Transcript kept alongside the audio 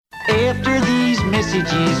after these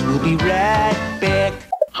messages. We'll be right back.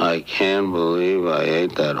 I can't believe I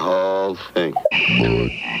ate that whole thing.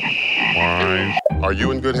 Are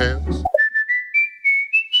you in good hands?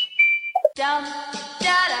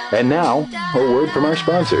 And now, a word from our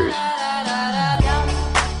sponsors.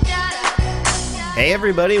 Hey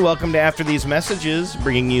everybody, welcome to After These Messages,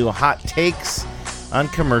 bringing you hot takes on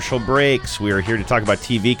commercial breaks. We are here to talk about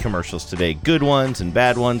TV commercials today, good ones and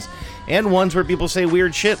bad ones, and ones where people say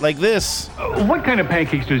weird shit like this. What kind of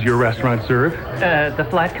pancakes does your restaurant serve? The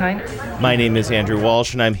flat kind. My name is Andrew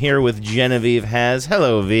Walsh, and I'm here with Genevieve Has.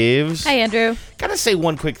 Hello, Vives. Hi, Andrew. Gotta say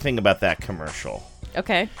one quick thing about that commercial.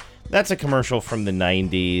 Okay. That's a commercial from the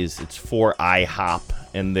 90s. It's for IHOP,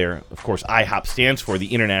 and of course, IHOP stands for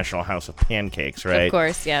the International House of Pancakes, right? Of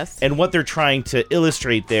course, yes. And what they're trying to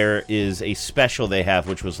illustrate there is a special they have,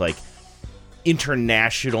 which was like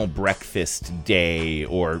International Breakfast Day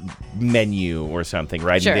or menu or something,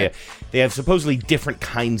 right? Sure. And they have supposedly different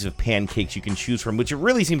kinds of pancakes you can choose from, which it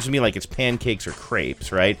really seems to me like it's pancakes or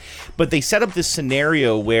crepes, right? But they set up this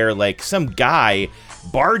scenario where like some guy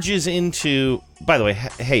barges into... By the way,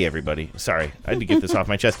 hey everybody, sorry, I had to get this off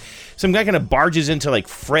my chest. Some guy kind of barges into like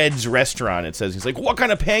Fred's restaurant, it says. He's like, what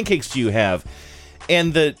kind of pancakes do you have?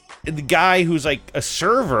 And the guy who's like a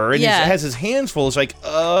server and he has his hands full is like,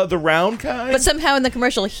 the round kind? But somehow in the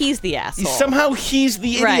commercial, he's the asshole. Somehow he's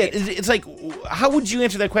the idiot. Right. It's like, how would you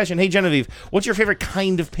answer that question? Hey Genevieve, what's your favorite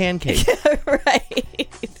kind of pancake? Right.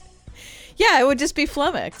 Yeah, it would just be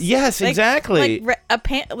flummoxed. Yes, exactly. Like a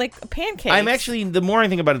pancake. I'm actually, the more I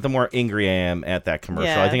think about it, the more angry I am at that commercial.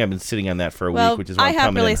 Yeah. I think I've been sitting on that for a week, which is why I'm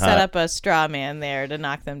coming really in hot. set up a straw man there to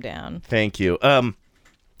knock them down. Thank you.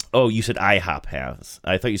 Oh, you said IHOP has.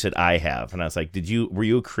 I thought you said I have. And I was like, were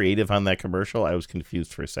you creative on that commercial? I was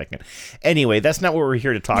confused for a second. Anyway, that's not what we're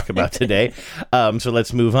here to talk about today. So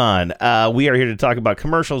let's move on. We are here to talk about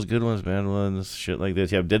commercials, good ones, bad ones, shit like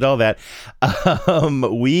this. Yeah, did all that.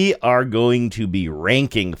 We are going to be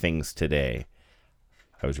ranking things today.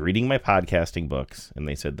 I was reading my podcasting books, and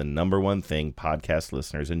they said the number one thing podcast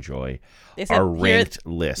listeners enjoy are ranked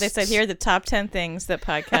lists. They said here are the top 10 things that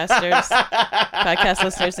podcast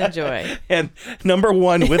listeners enjoy. And number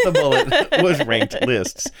one with a bullet was ranked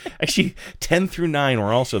lists. Actually, 10 through 9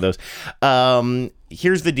 were also those.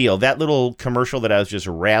 Here's the deal. That little commercial that I was just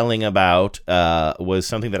railing about was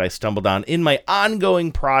something that I stumbled on in my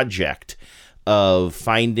ongoing project of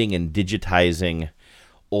finding and digitizing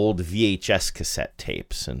old VHS cassette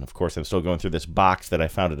tapes. And of course, I'm still going through this box that I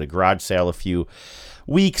found at a garage sale a few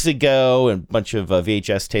weeks ago, and a bunch of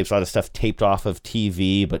VHS tapes, a lot of stuff taped off of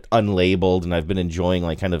TV, but unlabeled. And I've been enjoying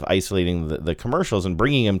like kind of isolating the commercials and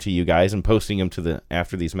bringing them to you guys and posting them to the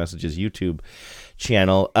After These Messages YouTube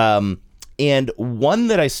channel. And one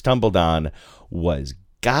that I stumbled on was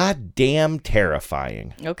goddamn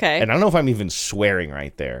terrifying. Okay. And I don't know if I'm even swearing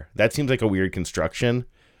right there. That seems like a weird construction.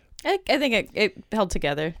 I think it held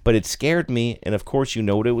together. But it scared me, and of course you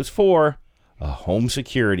know what it was for. A home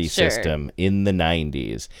security system in the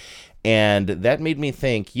 90s. And that made me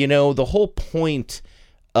think, the whole point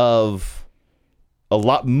of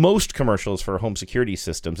most commercials for home security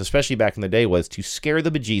systems, especially back in the day, was to scare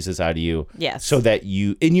the bejesus out of you. Yes. So that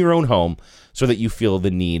you, in your own home, so that you feel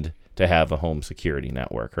the need to have a home security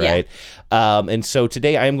network, right? Yeah. And so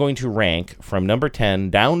today I am going to rank from number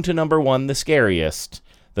 10 down to number 1, the scariest,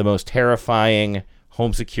 the most terrifying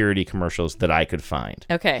home security commercials that I could find.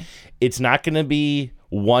 Okay. It's not going to be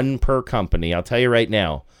one per company. I'll tell you right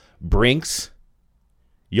now. Brinks,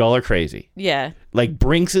 y'all are crazy. Yeah. Like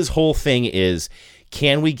Brinks' whole thing is,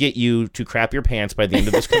 can we get you to crap your pants by the end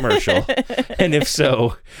of this commercial? And if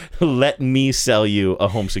so, let me sell you a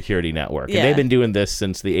home security network. Yeah. And they've been doing this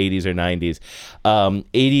since the 80s or 90s.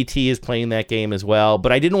 ADT is playing that game as well.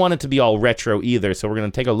 But I didn't want it to be all retro either. So we're going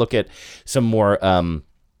to take a look at some more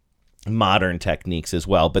modern techniques as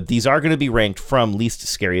well. But these are going to be ranked from least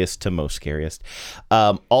scariest to most scariest.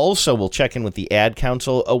 Also, we'll check in with the Ad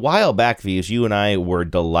Council. A while back, V's, you and I were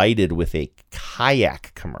delighted with a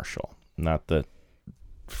kayak commercial. Not the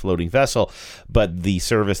floating vessel, but the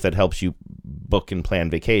service that helps you book and plan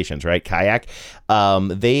vacations, right? Kayak.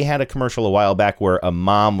 They had a commercial a while back where a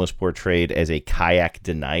mom was portrayed as a kayak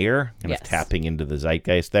denier, kind of tapping into the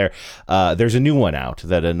zeitgeist there. There's a new one out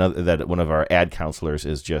that one of our ad counselors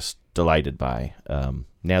is just delighted by.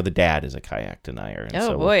 Now the dad is a kayak denier. And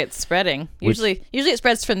so boy, it's spreading. Usually it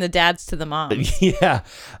spreads from the dads to the moms. Yeah.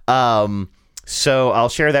 So I'll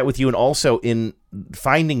share that with you. And also in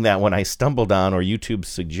finding that one, I stumbled on, or YouTube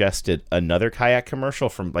suggested, another kayak commercial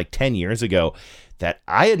from like 10 years ago that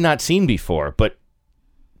I had not seen before, but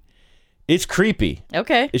It's creepy.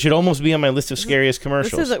 Okay. It should almost be on my list of scariest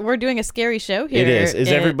commercials. We're doing a scary show here. It is. Is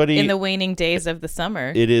everybody in the waning days of the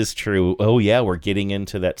summer? It is true. Oh yeah, we're getting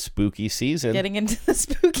into that spooky season. Getting into the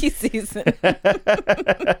spooky season.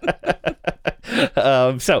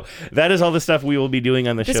 So that is all the stuff we will be doing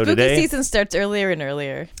on the show today. The spooky season starts earlier and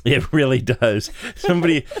earlier. It really does.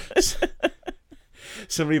 Somebody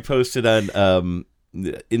posted on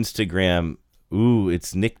Instagram, ooh,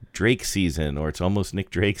 it's Nick Drake season, or it's almost Nick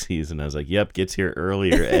Drake season. I was like, yep, gets here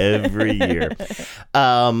earlier every year.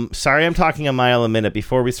 Sorry I'm talking a mile a minute.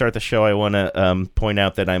 Before we start the show, I want to point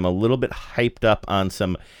out that I'm a little bit hyped up on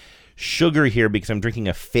some sugar here because I'm drinking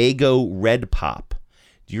a Faygo Red Pop.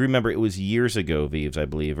 Do you remember it was years ago, Vives, I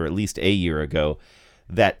believe, or at least a year ago,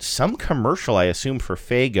 that some commercial, I assume, for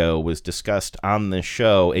Faygo was discussed on the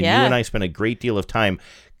show, and you and I spent a great deal of time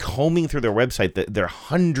combing through their website. There are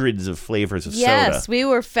hundreds of flavors of soda. Yes, we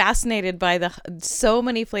were fascinated by so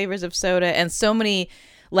many flavors of soda and so many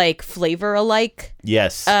like flavor alike.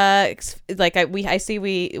 Yes. I see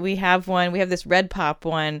we have one. We have this Red Pop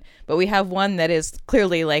one, but we have one that is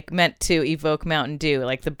clearly like meant to evoke Mountain Dew,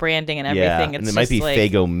 like the branding and everything. Yeah, it's and it might be like,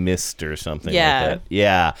 Faygo Mist or something like that.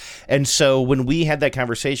 Yeah. And so when we had that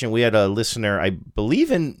conversation, we had a listener, I believe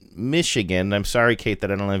in Michigan. I'm sorry, Kate,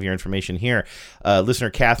 that I don't have your information here. Listener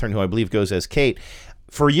Catherine, who I believe goes as Kate,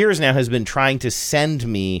 for years now has been trying to send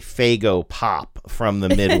me Faygo Pop from the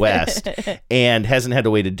Midwest and hasn't had a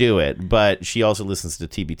way to do it. But she also listens to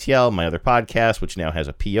TBTL, my other podcast, which now has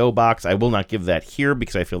a P.O. box. I will not give that here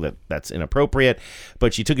because I feel that that's inappropriate.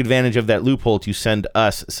 But she took advantage of that loophole to send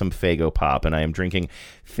us some Faygo Pop, and I am drinking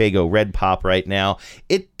Faygo Red Pop right now.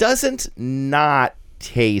 It doesn't not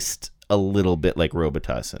taste a little bit like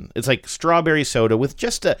Robitussin. It's like strawberry soda with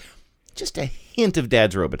just a hint of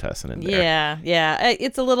Dad's Robitussin in there. Yeah.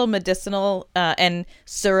 It's a little medicinal and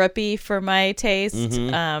syrupy for my taste.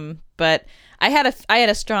 Mm-hmm. But I had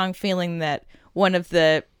a strong feeling that one of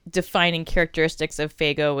the defining characteristics of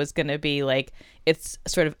Faygo was going to be like its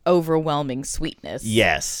sort of overwhelming sweetness.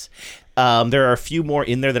 Yes. There are a few more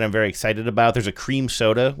in there that I'm very excited about. There's a cream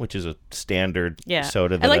soda, which is a standard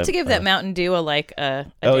soda. I like to give that Mountain Dew a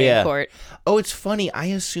day quart. Oh, it's funny. I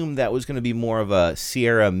assumed that was going to be more of a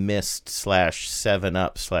Sierra Mist /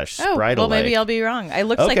 7-Up / Sprite. Well, maybe I'll be wrong. It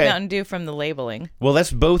looks like Mountain Dew from the labeling. Well,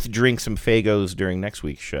 let's both drink some Faygos during next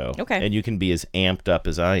week's show. Okay. And you can be as amped up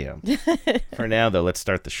as I am. For now, though, let's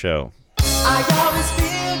start the show. I always feel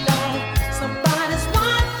like somebody's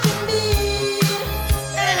watching me,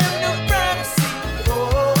 and I have no privacy.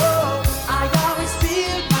 Oh, I always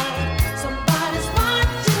feel like somebody's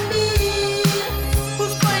watching me,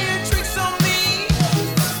 who's playing tricks on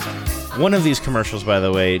me. One of these commercials, by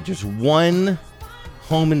the way, just one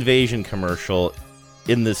home invasion commercial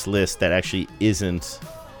in this list that actually isn't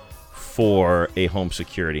for a home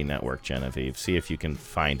security network, Genevieve. See if you can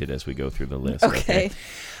find it as we go through the list. Okay.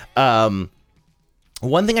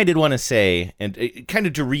 One thing I did want to say, and kind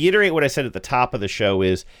of to reiterate what I said at the top of the show,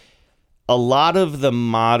 is a lot of the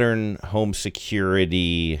modern home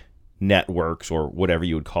security networks, or whatever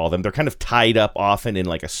you would call them, they're kind of tied up often in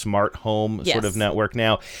like a smart home sort of network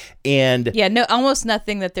now. And almost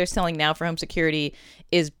nothing that they're selling now for home security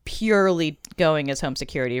is purely going as home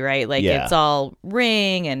security, right? Like it's all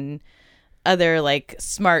Ring and other like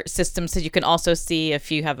smart systems that you can also see if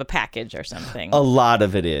you have a package or something. A lot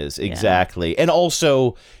of it is, exactly. And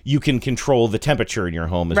also you can control the temperature in your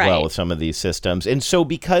home as well with some of these systems. And so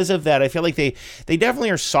because of that, I feel like they definitely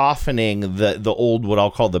are softening the old, what I'll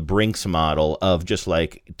call the Brinks model of just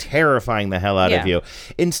like terrifying the hell out of you.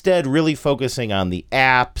 Instead, really focusing on the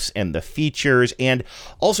apps and the features, and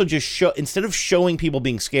also just instead of showing people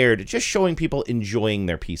being scared, just showing people enjoying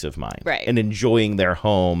their peace of mind and enjoying their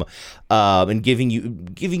home. And giving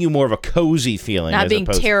you more of a cozy feeling. Not being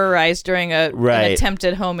terrorized during an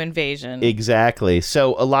attempted home invasion. Exactly.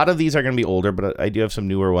 So a lot of these are going to be older, but I do have some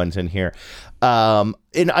newer ones in here. And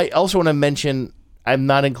I also want to mention, I'm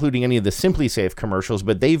not including any of the Simply Safe commercials,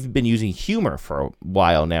 but they've been using humor for a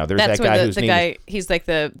while now. There's that guy whose name is, he's like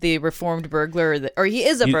the reformed burglar, or he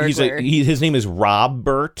is a burglar. His name is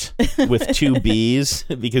Robbert with 2 B's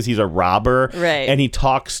because he's a robber. Right. And he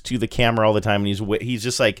talks to the camera all the time, and he's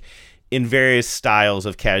just like in various styles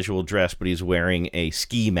of casual dress, but he's wearing a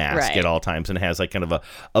ski mask at all times and has like kind of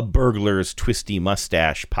a burglar's twisty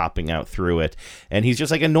mustache popping out through it. And he's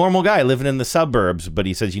just like a normal guy living in the suburbs, but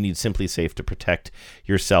he says you need Simply Safe to protect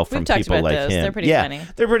yourself from people like him. They're pretty funny.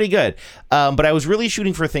 They're pretty good. But I was really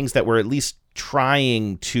shooting for things that were at least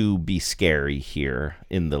trying to be scary here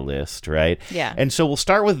in the list, right? Yeah. And so we'll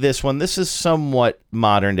start with this one. This is somewhat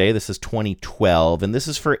modern day. This is 2012, and this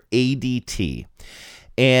is for ADT.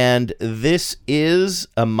 And this is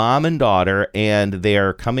a mom and daughter, and they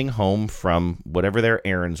are coming home from whatever their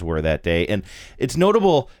errands were that day. And it's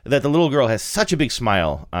notable that the little girl has such a big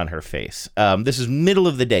smile on her face. This is middle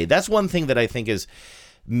of the day. That's one thing that I think is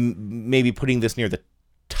maybe putting this near the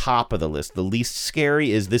top of the list. The least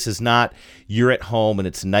scary is this is not you're at home and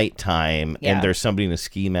it's nighttime and there's somebody in a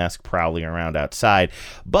ski mask prowling around outside.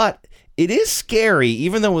 But it is scary,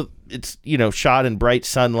 even though it's, shot in bright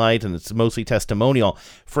sunlight and it's mostly testimonial.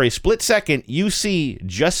 For a split second, you see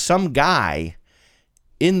just some guy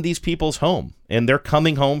in these people's home, and they're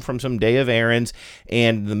coming home from some day of errands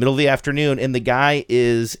and in the middle of the afternoon, and the guy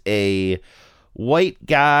is a white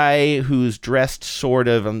guy who's dressed sort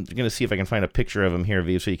of, I'm going to see if I can find a picture of him here,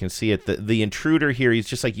 Viv, so you can see it. The intruder here, he's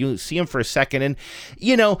just like, you see him for a second, and,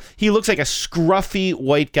 he looks like a scruffy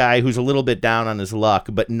white guy who's a little bit down on his luck,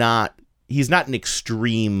 but he's not an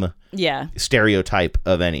extreme stereotype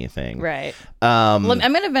of anything. Right. I'm going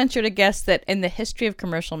to venture to guess that in the history of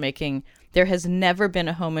commercial making, there has never been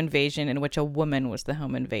a home invasion in which a woman was the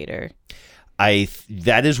home invader.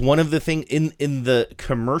 That is one of the things in the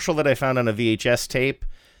commercial that I found on a VHS tape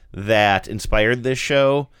that inspired this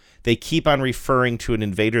show. They keep on referring to an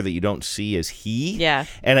invader that you don't see as he. Yeah.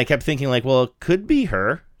 And I kept thinking like, well, it could be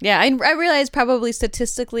her. Yeah, I realize probably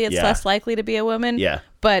statistically it's less likely to be a woman. Yeah.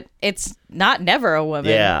 But it's not never a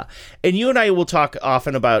woman. Yeah. And you and I will talk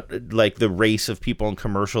often about like the race of people in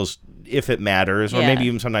commercials if it matters, or maybe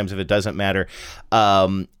even sometimes if it doesn't matter.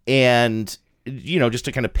 And just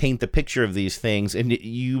to kind of paint the picture of these things. And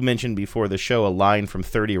you mentioned before the show a line from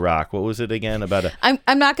 30 Rock. What was it again about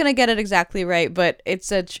I'm not going to get it exactly right, but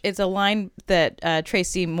it's a line that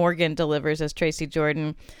Tracy Morgan delivers as Tracy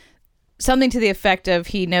Jordan. Something to the effect of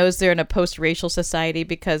he knows they're in a post-racial society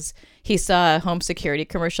because he saw a home security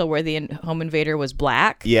commercial where the home invader was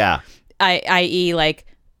black. Yeah. I.e., like,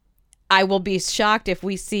 I will be shocked if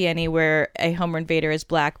we see anywhere a home invader is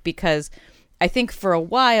black, because I think for a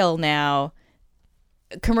while now,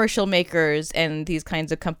 commercial makers and these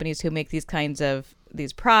kinds of companies who make these kinds of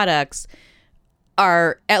these products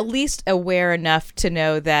are at least aware enough to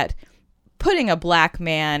know that putting a black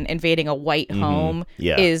man invading a white home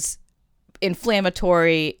is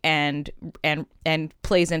inflammatory and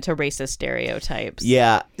plays into racist stereotypes.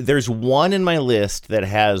 Yeah, there's one in my list that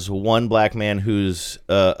has one black man who's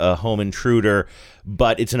a home intruder,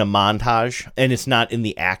 but it's in a montage, and it's not in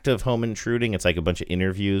the act of home intruding. It's like a bunch of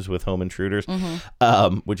interviews with home intruders,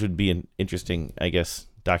 which would be an interesting, I guess,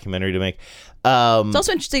 documentary to make. It's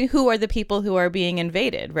also interesting who are the people who are being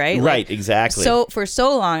invaded, right? Right, exactly. So for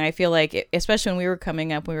so long, I feel like, especially when we were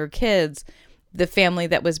coming up, when we were kids, the family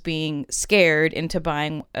that was being scared into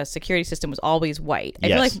buying a security system was always white. I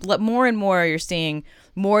feel like more and more you're seeing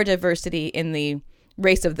more diversity in the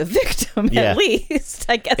race of the victim, at least,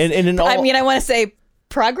 I guess. And I want to say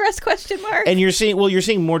progress, question mark. And you're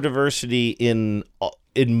seeing more diversity in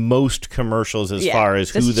most commercials as far as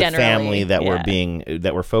who the family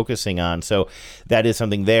that we're focusing on. So that is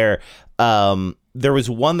something there. There was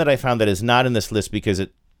one that I found that is not in this list because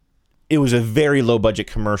it was a very low budget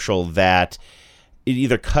commercial that it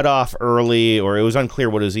either cut off early or it was unclear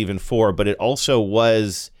what it was even for, but it was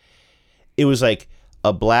like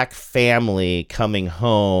a black family coming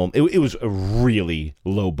home. It was a really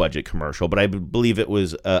low budget commercial, but I believe it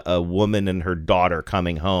was a woman and her daughter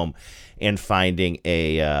coming home and finding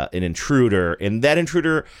an intruder, and that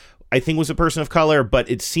intruder, I think, was a person of color, but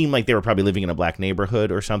it seemed like they were probably living in a black neighborhood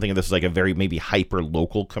or something. And this was like a very maybe hyper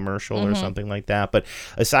local commercial or something like that. But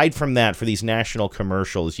aside from that, for these national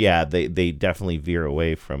commercials, they definitely veer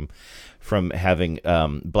away from having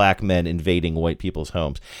black men invading white people's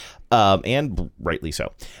homes. And rightly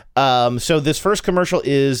so. So this first commercial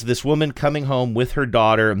is this woman coming home with her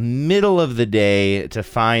daughter, middle of the day, to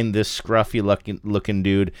find this scruffy looking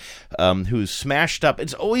dude who's smashed up.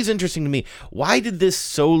 It's always interesting to me, why did this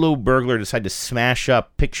solo burglar decide to smash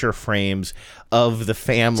up picture frames of the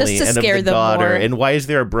family and of the daughter? More. And why is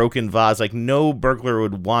there a broken vase? Like, no burglar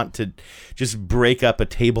would want to just break up a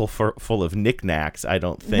table full of knickknacks, I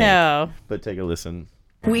don't think. No. But take a listen.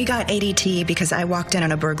 We got ADT because I walked in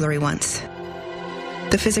on a burglary once.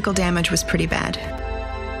 The physical damage was pretty bad.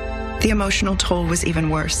 The emotional toll was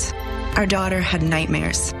even worse. Our daughter had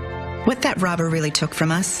nightmares. What that robber really took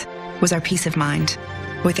from us was our peace of mind.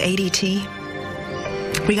 With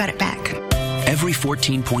ADT, we got it back. Every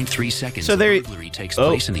 14.3 seconds, so there, burglary takes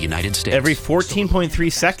place in the United States. Every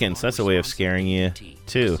 14.3 seconds. That's a way of scaring you,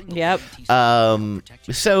 too. Yep.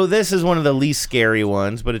 So this is one of the least scary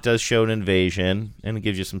ones, but it does show an invasion, and it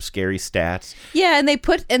gives you some scary stats. Yeah, and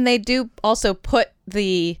they do also put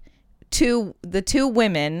the two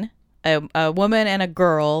women, a woman and a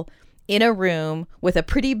girl, in a room with a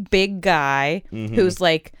pretty big guy who's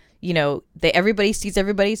like, you know, everybody sees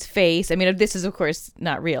everybody's face. I mean, this is of course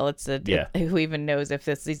not real. It's who even knows if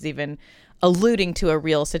this is even alluding to a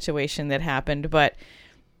real situation that happened. But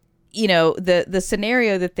you know, the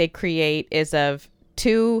scenario that they create is of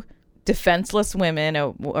two defenseless women,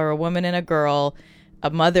 or a woman and a girl, a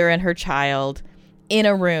mother and her child, in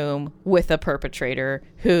a room with a perpetrator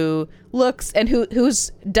who looks and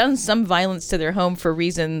who's done some violence to their home for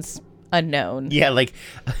reasons unknown. Yeah, like,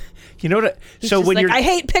 you know what? So when like, you're, I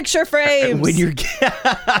hate picture frames.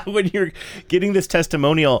 When you're getting this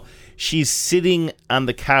testimonial, she's sitting on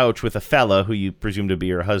the couch with a fella who you presume to be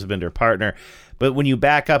her husband or partner. But when you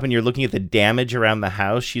back up and you're looking at the damage around the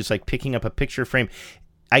house, she's like picking up a picture frame.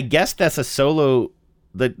 I guess that's a solo.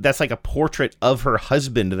 That's like a portrait of her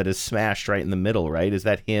husband that is smashed right in the middle, right? Is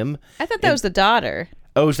that him? I thought that was the daughter.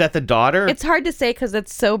 Oh, is that the daughter? It's hard to say because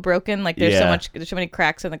it's so broken. Like there's so many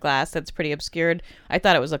cracks in the glass that's pretty obscured. I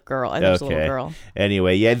thought it was a girl. I thought it was a little girl.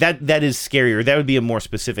 Anyway, yeah, that is scarier. That would be a more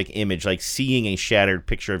specific image, like seeing a shattered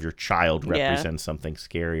picture of your child represents something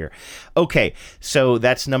scarier. Okay, so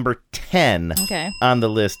that's number 10 on the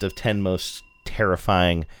list of 10 most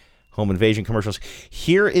terrifying home invasion commercials.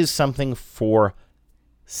 Here is something for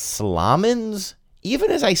Slomin's.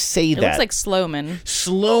 Even as I say that, it looks like Sloman.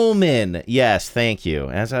 Sloman, yes, thank you.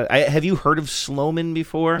 Have you heard of Sloman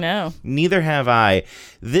before? No, neither have I.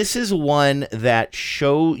 This is one that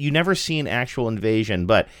you never see an actual invasion,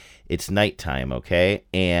 but it's nighttime, okay,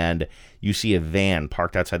 and you see a van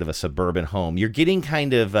parked outside of a suburban home. You're getting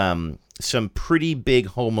kind of some pretty big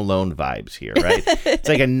Home Alone vibes here, right? It's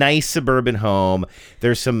like a nice suburban home.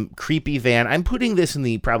 There's some creepy van. I'm putting this in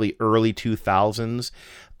the probably early 2000s.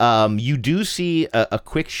 You do see a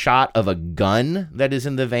quick shot of a gun that is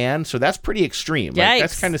in the van, so that's pretty extreme. Like,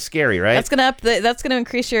 that's kind of scary, right? That's gonna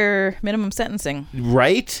increase your minimum sentencing,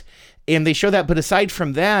 right? And they show that, but aside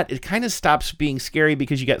from that, it kind of stops being scary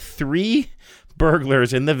because you got 3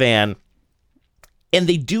 burglars in the van, and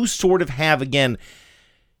they do sort of have, again,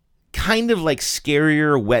 kind of like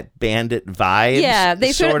scarier Wet Bandit vibes. Yeah,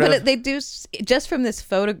 they sort of. But they do, just from this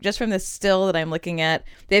photo, just from this still that I'm looking at,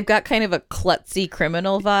 they've got kind of a klutzy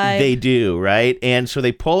criminal vibe. They do, right? And so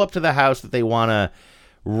they pull up to the house that they want to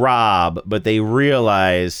rob, but they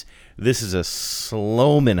realize this is a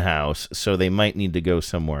Sloman house, so they might need to go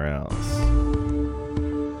somewhere else.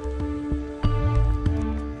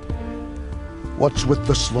 What's with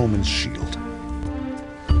the Sloman's shield?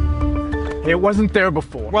 It wasn't there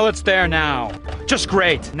before. Well, it's there now. Just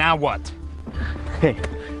great. Now what? Hey,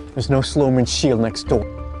 there's no Sloman shield next door.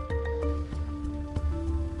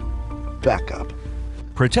 Back up.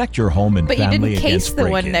 Protect your home and family against break-ins. But you didn't case the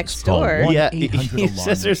one next door. Yeah, he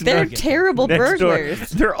says there's they're terrible burglars.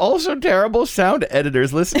 They're also terrible sound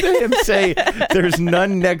editors. Listen to him say there's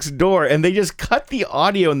none next door, and they just cut the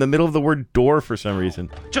audio in the middle of the word door for some reason.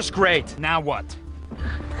 Just great. Now what?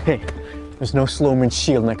 Hey, there's no Sloman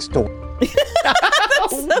shield next door.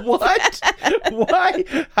 What? Why?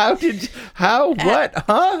 What?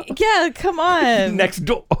 Huh? Yeah, come on. Next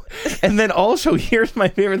door. And then also, here's my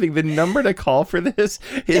favorite thing. The number to call for this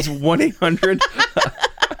is 1-800.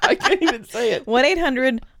 I can't even say it.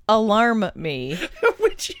 1-800-ALARM-ME.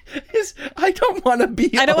 Which is, I don't want to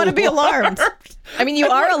be alarmed. I mean, you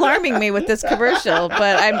are alarming me with this commercial,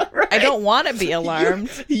 but I don't want to be alarmed.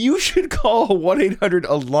 You should call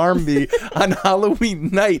 1-800-ALARM-ME on Halloween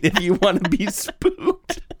night if you want to be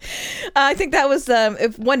spooked. I think that was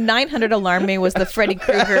if 1-900-ALARM-ME was the Freddy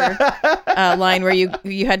Krueger line where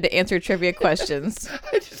you had to answer trivia questions.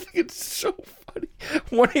 I just think it's so funny.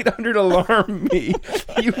 1-800-ALARM-ME.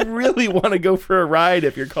 You really want to go for a ride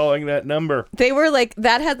if you're calling that number. They were like,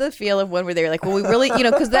 that had the feel of one where they were like, well, we really,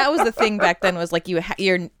 because that was the thing back then, was like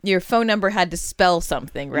your phone number had to spell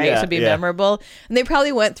something, right, to be memorable. And they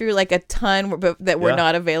probably went through like a ton that were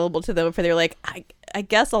not available to them before they were like, I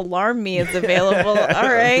guess Alarm Me is available. All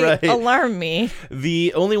right, Alarm Me.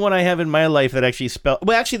 The only one I have in my life that actually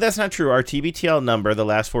well, actually, that's not true. Our TBTL number, the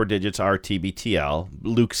last 4 digits are TBTL.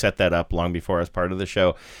 Luke set that up long before as part of the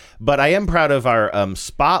show. But I am proud of our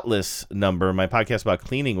Spotless number, my podcast about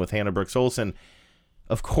cleaning with Hannah Brooks Olson.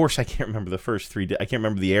 Of course, I can't remember the first 3. I can't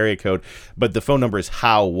remember the area code, but the phone number is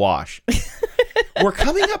How Wash. We're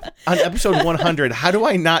coming up on episode 100. How do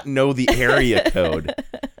I not know the area code?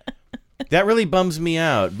 That really bums me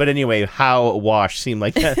out. But anyway, How Wash seemed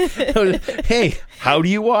like that. Hey, how do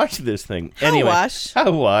you wash this thing? Anyway,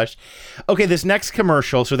 How Wash. Okay, this next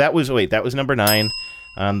commercial. So that was number 9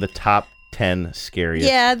 on the top 10 scariest.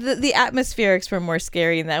 Yeah, the atmospherics were more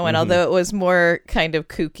scary in that one, although it was more kind of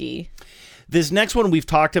kooky. This next one we've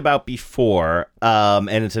talked about before, and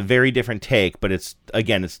it's a very different take, but it's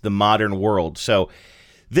the modern world. So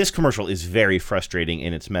this commercial is very frustrating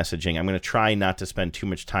in its messaging. I'm going to try not to spend too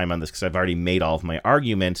much time on this because I've already made all of my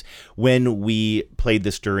arguments when we played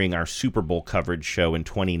this during our Super Bowl coverage show in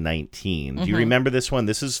 2019. Do you remember this one?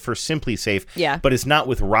 This is for Simply Safe, but it's not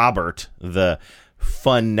with Robert, the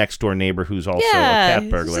fun next-door neighbor who's also a cat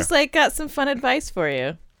burglar. It's just got some fun advice for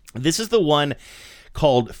you. This is the one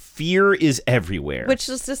called Fear is Everywhere. Which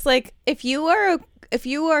is just if you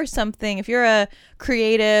are something, if you're a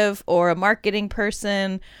creative or a marketing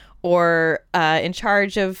person or in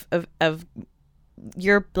charge of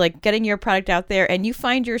your getting your product out there, and you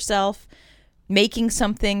find yourself making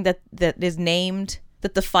something that is named,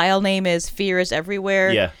 that the file name is Fear is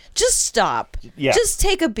Everywhere, just stop. Just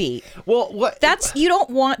take a beat. Well, you don't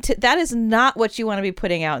want to, that is not what you want to be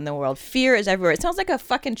putting out in the world. Fear is everywhere. It sounds like a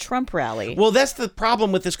fucking Trump rally. Well, that's the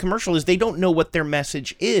problem with this commercial, is they don't know what their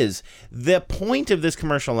message is. The point of this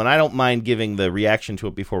commercial, and I don't mind giving the reaction to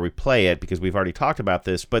it before we play it because we've already talked about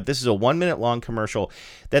this, but this is a 1 minute long commercial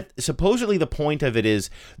that supposedly the point of it is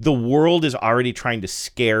the world is already trying to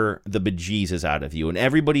scare the bejesus out of you, and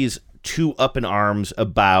everybody's too up in arms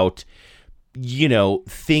about,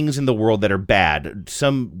 things in the world that are bad.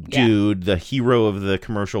 Some dude, the hero of the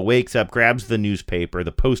commercial, wakes up, grabs the newspaper,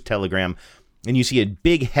 the Post-Telegram, and you see a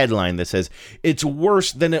big headline that says, "It's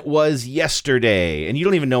worse than it was yesterday." And you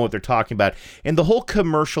don't even know what they're talking about. And the whole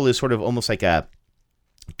commercial is sort of almost like a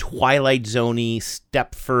Twilight Zone-y,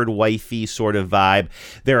 Stepford wifey sort of vibe.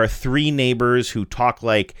 There are three neighbors who talk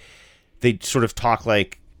like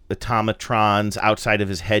automatrons outside of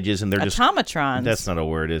his hedges, and they're just automatrons. That's not a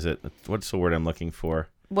word, is it? What's the word I'm looking for?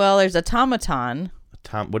 Well, there's automaton.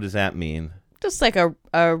 What does that mean? Just like a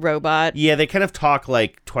robot. Yeah, they kind of talk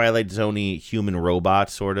like Twilight Zone-y human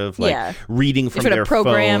robot, sort of reading from sort their of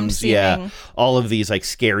programmed phones. seeming. Yeah, all of these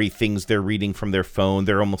scary things they're reading from their phone.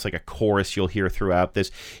 They're almost like a chorus you'll hear throughout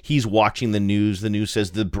this. He's watching the news. The news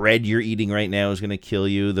says the bread you're eating right now is going to kill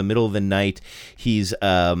you. The middle of the night, he's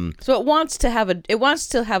so it wants to have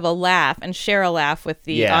a laugh and share a laugh with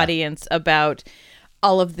the audience about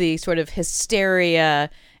all of the sort of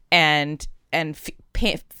hysteria and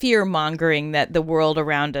fear mongering that the world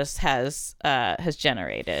around us has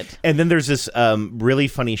generated. And then there's this really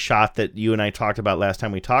funny shot that you and I talked about last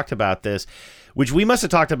time we talked about this, which we must have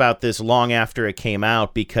talked about this long after it came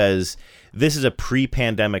out because this is a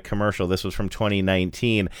pre-pandemic commercial. This was from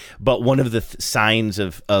 2019, but one of the signs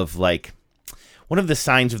of one of the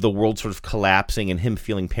signs of the world sort of collapsing and him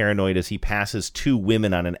feeling paranoid as he passes two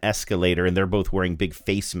women on an escalator, and they're both wearing big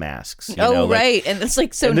face masks. Right. And it's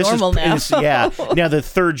so normal now. Now, the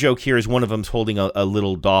third joke here is one of them's holding a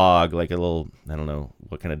little dog, like a little, I don't know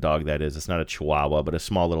what kind of dog that is. It's not a Chihuahua, but a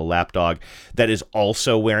small little lap dog that is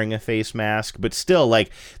also wearing a face mask. But still,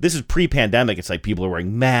 this is pre-pandemic. It's people are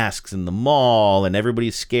wearing masks in the mall and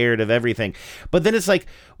everybody's scared of everything. But then it's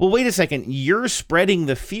well, wait a second. You're spreading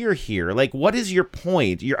the fear here. What is your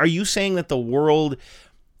point? Are you saying that the world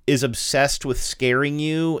is obsessed with scaring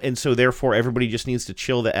you, and so therefore everybody just needs to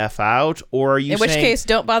chill the F out? Or are you saying... In which case,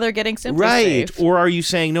 don't bother getting Simply Safe. Or are you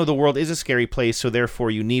saying, no, the world is a scary place, so therefore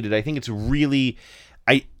you need it? I think it's really...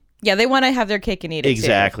 Yeah, they want to have their cake and eat it,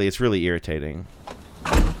 Exactly. too. It's really irritating.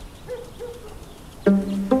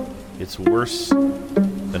 It's worse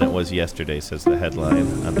than it was yesterday, says the headline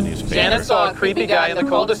on the newspaper. Janet saw a creepy guy in the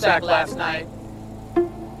cul-de-sac last night.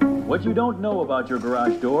 What you don't know about your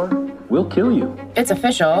garage door will kill you. It's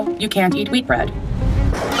official. You can't eat wheat bread.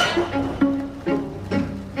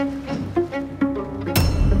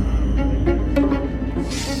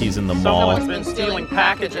 He's in the mall. Someone's been stealing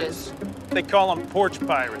packages. They call them porch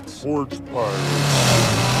pirates. Porch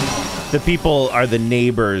pirates. The people are the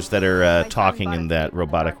neighbors that are talking in that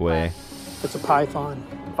robotic way. It's a python.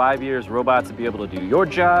 5 years, robots will be able to do your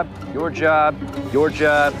job, your job, your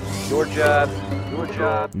job, your job, your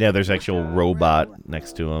job. Yeah, there's actual robot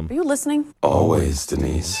next to him. Are you listening? Always,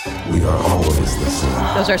 Denise. We are always listening.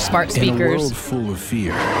 Those are smart speakers. In a world full of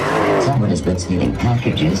fear. Someone has been stealing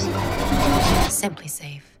packages. Simply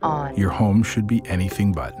Safe on. Your home should be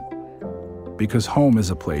anything but. Because home is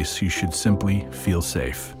a place you should simply feel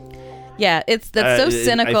safe. Yeah, that's so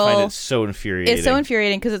cynical. I find it so infuriating. It's so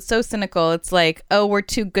infuriating because it's so cynical. It's we're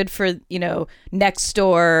too good for, next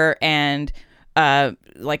door and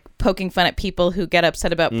poking fun at people who get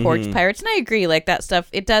upset about porch pirates. And I agree, that stuff,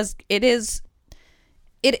 it is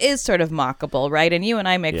sort of mockable, right? And you and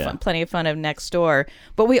I make plenty of fun of next door,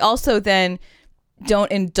 but we also then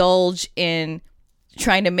don't indulge in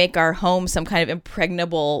trying to make our home some kind of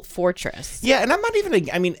impregnable fortress. Yeah, and I'm not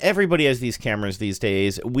even... everybody has these cameras these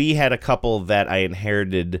days. We had a couple that I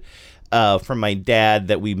inherited from my dad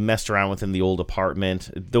that we messed around with in the old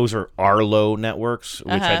apartment. Those are Arlo networks,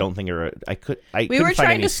 which I don't think are. We were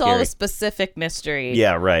trying to solve a specific mystery.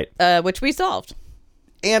 Yeah, right. Which we solved.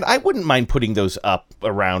 And I wouldn't mind putting those up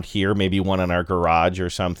around here, maybe one in our garage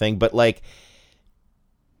or something. But like,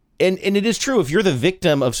 and it is true, if you're the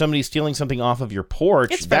victim of somebody stealing something off of your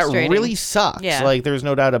porch, that really sucks. Yeah. Like, there's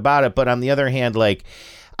no doubt about it. But on the other hand, like,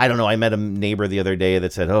 I don't know, I met a neighbor the other day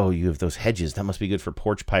that said, oh, you have those hedges. That must be good for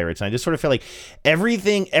porch pirates. And I just sort of feel like every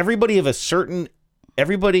homeowner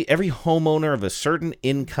of a certain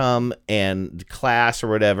income and class or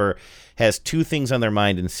whatever has two things on their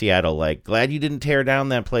mind in Seattle. Like, glad you didn't tear down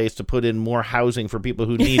that place to put in more housing for people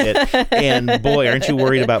who need it. And boy, aren't you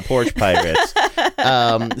worried about porch pirates?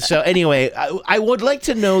 So anyway, I would like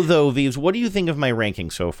to know, though, Vives, what do you think of my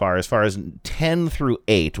ranking so far as 10 through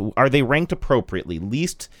 8? Are they ranked appropriately?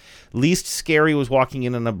 Least scary was walking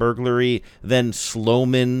in on a burglary, then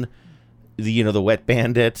Sloman, the Wet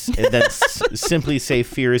Bandits, and then Simply Safe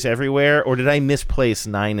Fear is Everywhere? Or did I misplace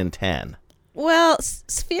 9 and 10? Well,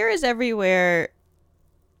 Fear is Everywhere.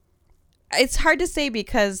 It's hard to say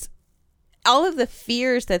because all of the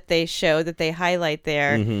fears that they show, that they highlight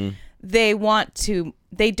there, they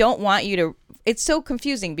don't want you to. It's so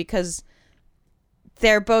confusing because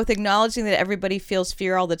they're both acknowledging that everybody feels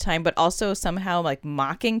fear all the time, but also somehow like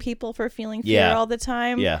mocking people for feeling fear all the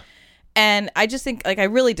time. Yeah. And I just think, like, I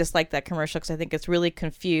really dislike that commercial because I think it's really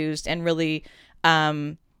confused and really,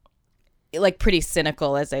 like, pretty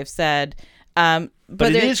cynical, as I've said.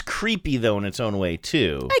 But it is creepy, though, in its own way,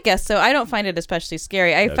 too. I guess so. I don't find it especially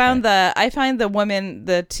scary. I find the woman,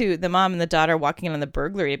 the mom and the daughter walking in on the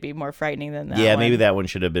burglary to be more frightening than that one. Yeah, maybe that one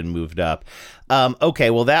should have been moved up. Okay,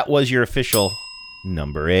 well, that was your official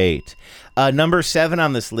number 8. Number 7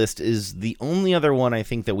 on this list is the only other one I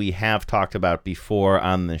think that we have talked about before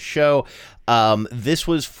on the show. This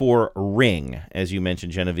was for Ring, as you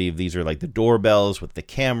mentioned, Genevieve. These are like the doorbells with the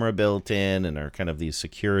camera built in and are kind of these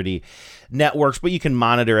security networks, but you can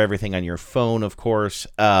monitor everything on your phone, of course.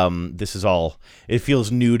 This is all, it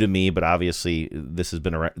feels new to me, but obviously this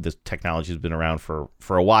technology has been around for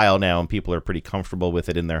a while now, and people are pretty comfortable with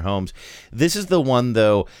it in their homes. This is the one,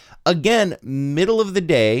 though, again, middle of the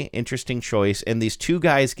day, interesting choice, and these two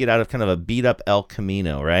guys get out of kind of a beat-up El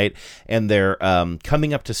Camino, right? And they're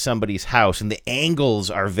coming up to somebody's house, and the angles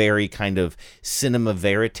are very kind of cinema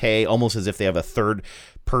verite, almost as if they have a third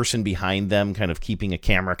person behind them, kind of keeping a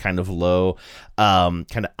camera kind of low, kind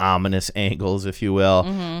of ominous angles, if you will.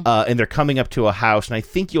 And they're coming up to a house, and I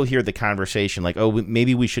think you'll hear the conversation like, oh,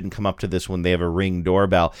 maybe we shouldn't come up to this when they have a Ring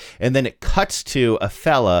doorbell. And then it cuts to a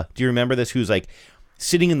fella, do you remember this, who's like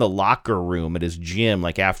sitting in the locker room at his gym,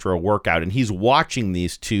 like after a workout, and he's watching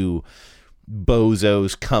these two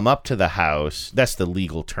bozos come up to the house. That's the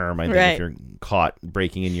legal term, I think, if you're caught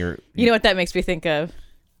breaking in your... You know what that makes me think of?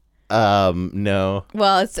 No.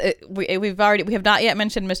 Well, we have not yet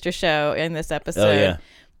mentioned Mr. Show in this episode. Oh, yeah.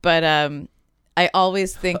 But I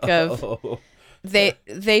always think of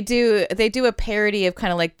they do a parody of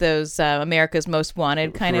kind of like those America's Most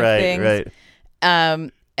Wanted kind of things. Right.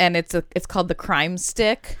 And it's called The Crime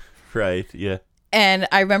Stick. Right, yeah. And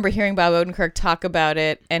I remember hearing Bob Odenkirk talk about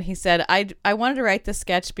it, and he said, I wanted to write this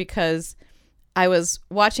sketch because I was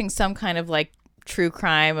watching some kind of like true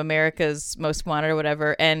crime, America's Most Wanted or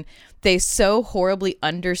whatever, and they so horribly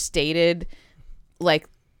understated, like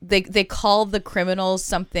they called the criminals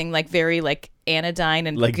something like very like anodyne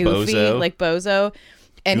and like goofy, bozo. like bozo.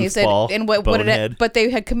 And Goofball, he said, and what did it? But they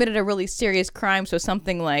had committed a really serious crime, so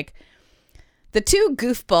something like the two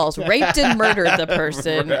goofballs raped and murdered the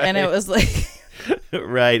person, Right. and it was like.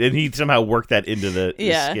 Right, and he somehow worked that into the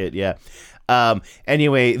skit, yeah.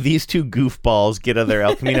 Anyway, these two goofballs get out of their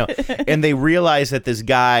El Camino, and they realize that this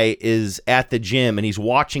guy is at the gym, and he's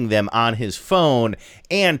watching them on his phone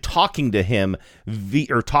and talking to him,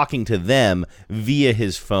 talking to them via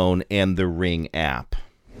his phone and the Ring app.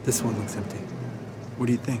 This one looks empty. What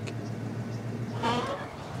do you think?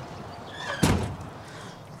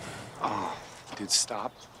 Oh, dude,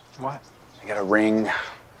 stop. What? I got a ring.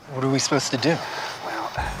 What are we supposed to do?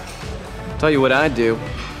 Well, Tell you what I'd do.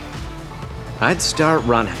 I'd start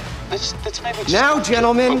running. let's maybe just Now, go.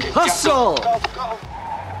 gentlemen, Okay, hustle! Go.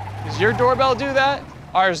 Does your doorbell do that?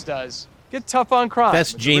 Ours does. Get tough on crime.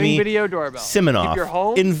 That's with the Ring Jamie Video Doorbell. Keep your Siminoff,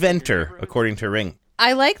 home, inventor, according to Ring.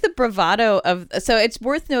 I like the bravado of. So it's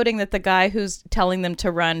worth noting that the guy who's telling them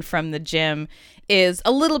to run from the gym is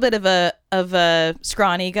a little bit of a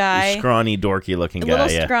scrawny guy, Scrawny, dorky looking guy, a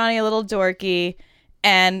little scrawny, a little dorky,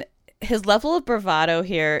 and his level of bravado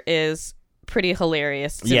here is pretty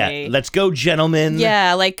hilarious to me. Let's go, gentlemen.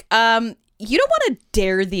 Yeah, like you don't want to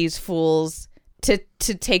dare these fools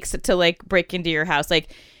to like break into your house.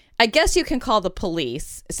 Like, I guess you can call the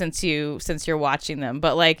police since you're watching them,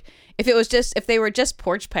 but like if they were just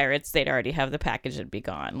porch pirates, they'd already have the package and be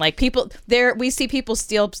gone. Like we see people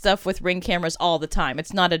steal stuff with Ring cameras all the time.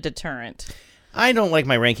 It's not a deterrent. I don't like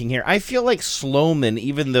my ranking here. I feel like Sloman,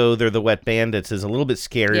 even though they're the wet bandits, is a little bit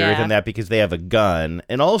scarier than that because they have a gun.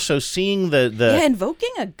 And also seeing the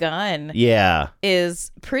invoking a gun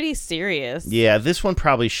is pretty serious. Yeah, this one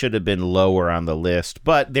probably should have been lower on the list,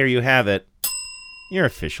 but there you have it. Your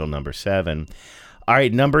official number 7. All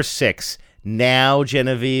right, number 6. Now,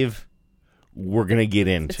 Genevieve, we're going to get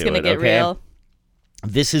into it. It's going to get real.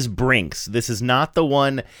 This is Brinks. This is not the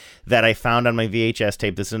one that I found on my VHS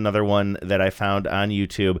tape. This is another one that I found on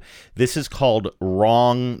YouTube. This is called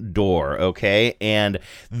Wrong Door, okay? And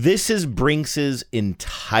this is Brinks's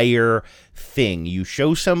entire thing. You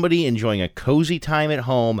show somebody enjoying a cozy time at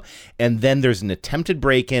home, and then there's an attempted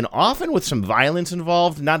break-in, often with some violence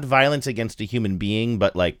involved. Not violence against a human being,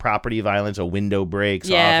 but like property violence. A window breaks.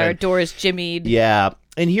 Yeah, often. or door is jimmied. Yeah.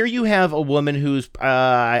 And here you have a woman who's,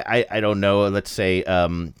 I don't know, let's say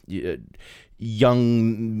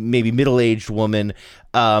young, maybe middle-aged woman.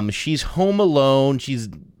 She's home alone. She's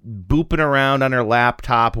booping around on her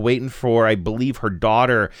laptop, waiting for, I believe, her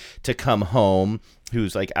daughter to come home,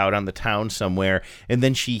 who's like out on the town somewhere. And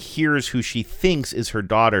then she hears who she thinks is her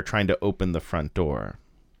daughter trying to open the front door.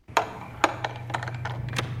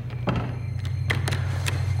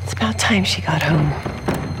 It's about time she got home.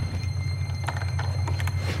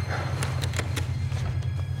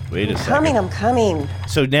 Wait a second. I'm coming.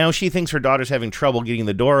 So now she thinks her daughter's having trouble getting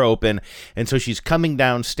the door open, and so she's coming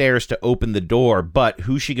downstairs to open the door, but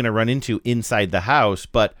who's she going to run into inside the house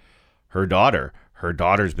but her daughter? Her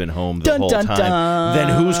daughter's been home the whole time. Dun. Then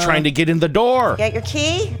who's trying to get in the door? Get your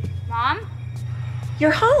key? Mom?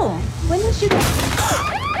 You're home. When did you get...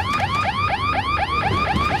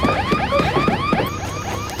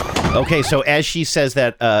 Okay, so as she says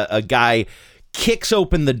that, a guy kicks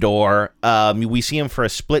open the door. We see him for a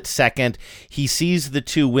split second. He sees the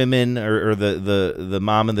two women, or the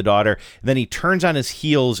mom and the daughter. Then he turns on his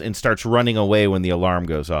heels and starts running away when the alarm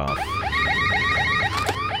goes off.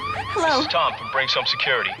 Hello. This is Tom from Brinks Home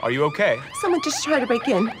Security. Are you okay? Someone just tried to break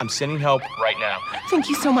in. I'm sending help right now. Thank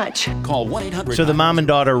you so much. Call 1-800. So the mom and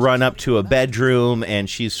daughter run up to a bedroom, and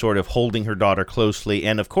she's sort of holding her daughter closely.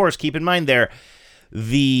 And of course, keep in mind there,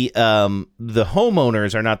 the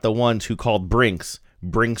homeowners are not the ones who called Brinks.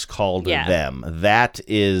 Brinks called them. That's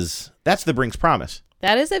the Brinks promise.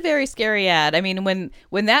 That is a very scary ad. I mean, when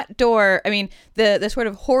that door, I mean, the sort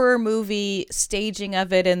of horror movie staging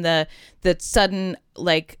of it, and the sudden,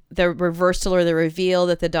 like, the reversal or the reveal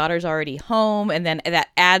that the daughter's already home, and then that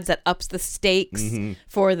adds that ups the stakes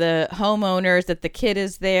for the homeowners that the kid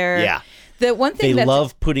is there. Yeah. The one thing they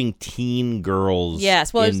love putting teen girls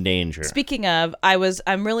in danger. Speaking of,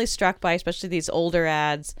 I'm really struck by, especially these older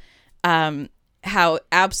ads, how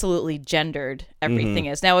absolutely gendered everything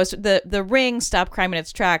is. Now, was the Ring Stop Crime in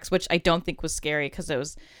its tracks, which I don't think was scary because it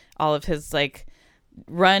was all of his like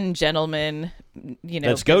run gentlemen,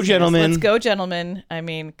 let's go gentlemen. Let's go gentlemen. I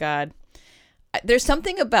mean, God, there's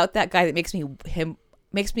something about that guy that makes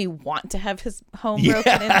me want to have his home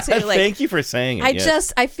broken into. Like, thank you for saying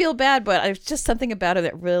it. I feel bad, but there's just something about it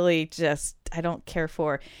that really just I don't care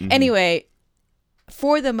for. Anyway,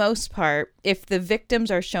 for the most part, if the victims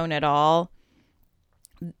are shown at all,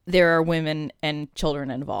 there are women and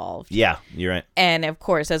children involved. Yeah, you're right. And of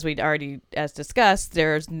course, as discussed,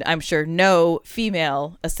 there's, I'm sure, no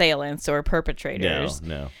female assailants or perpetrators.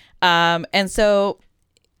 No. And so,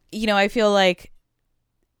 I feel like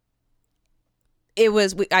it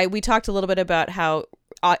was, we talked a little bit about how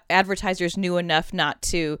advertisers knew enough not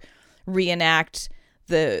to reenact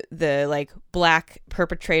the like black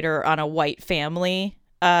perpetrator on a white family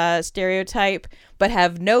stereotype, but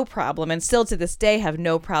have no problem, and still to this day have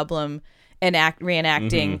no problem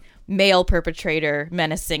reenacting male perpetrator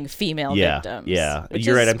menacing female victims. Yeah, which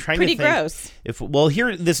you're is right. I'm trying pretty to think. Gross.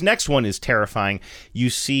 Here, this next one is terrifying.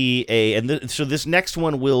 You see so this next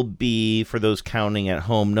one will be, for those counting at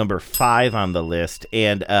home, number 5 on the list,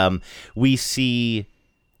 and we see.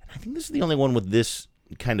 I think this is the only one with this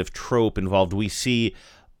kind of trope involved. We see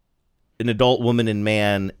an adult woman and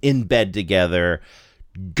man in bed together,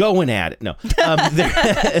 going at it. No,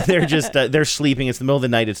 they're just they're sleeping. It's the middle of the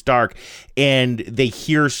night. It's dark, and they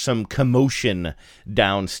hear some commotion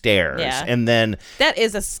downstairs. Yeah. And then that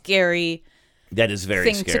is a scary That is very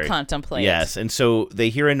thing scary to contemplate. Yes, and so they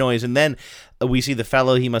hear a noise, and then we see the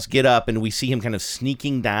fellow. He must get up, and we see him kind of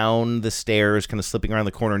sneaking down the stairs, kind of slipping around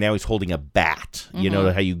the corner. Now he's holding a bat. You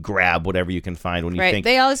know how you grab whatever you can find when you think.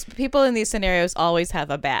 People in these scenarios always have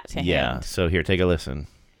a bat to hand. So here, take a listen.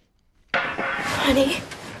 Honey,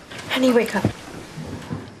 wake up.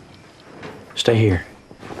 Stay here.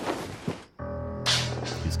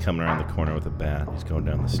 He's coming around the corner with a bat. He's going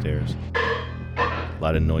down the stairs. A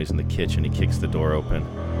lot of noise in the kitchen. He kicks the door open.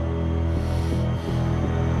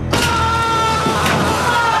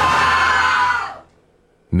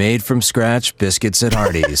 Made from scratch biscuits at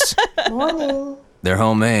Hardee's. Morning. They're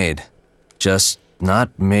homemade, just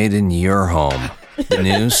not made in your home. The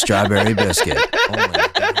new strawberry biscuit. Only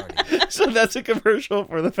at Hardee's. So that's a commercial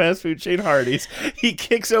for the fast food chain Hardee's. He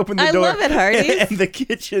kicks open the door. I love it, Hardee's. And the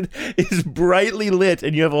kitchen is brightly lit,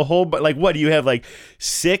 and you have a whole, what do you have, like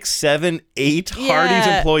 6, 7, 8 Hardee's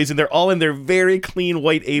employees, and they're all in their very clean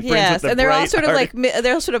white aprons. Yes, with and they're all sort of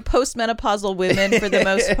they're all sort of postmenopausal women for the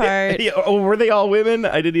most part. Were they all women?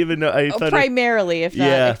 I didn't even know. I thought primarily, if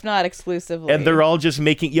not exclusively. And they're all just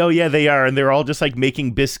making. They are, and they're all just like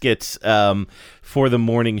making biscuits for the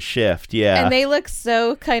morning shift. Yeah, and they look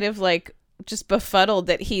so kind of like just befuddled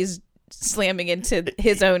that he's slamming into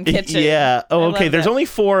his own kitchen. Yeah. Oh, okay. There's only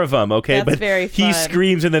 4 of them. Okay, that's but very fun. He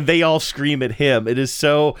screams, and then they all scream at him. It is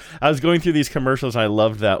so. I was going through these commercials, and I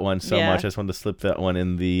loved that one so much. I just wanted to slip that one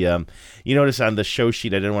in the. You notice on the show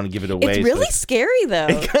sheet, I didn't want to give it away. It's really scary, though.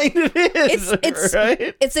 It kind of is. It's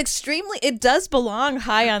right? It's extremely. It does belong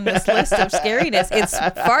high on this list of scariness. It's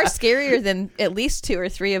far scarier than at least 2 or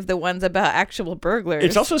 3 of the ones about actual burglars.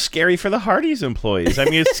 It's also scary for the Hardee's employees. I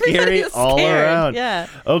mean, it's scary all around. Yeah.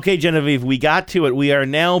 Okay, Genevieve, we got to it. We are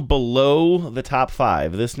now below the top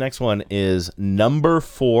 5. This next one is number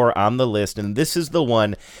 4 on the list, and this is the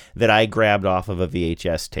one that I grabbed off of a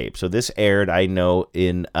VHS tape. So this aired, I know,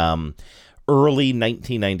 in early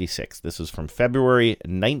 1996. This was from February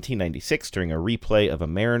 1996 during a replay of a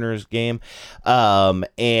Mariners game.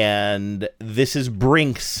 And this is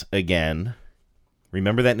Brinks again.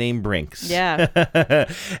 Remember that name, Brinks? Yeah.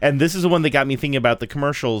 And this is the one that got me thinking about the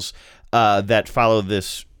commercials that follow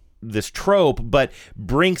this trope, but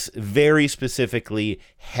Brinks very specifically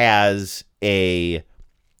has a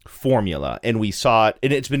formula, and we saw it,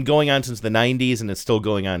 and it's been going on since the 90s, and it's still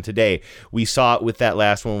going on today. We saw it with that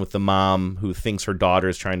last one with the mom who thinks her daughter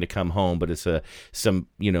is trying to come home, but it's some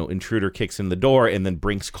intruder kicks in the door, and then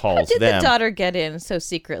Brinks calls them. How did the daughter get in so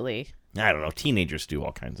secretly? I don't know. Teenagers do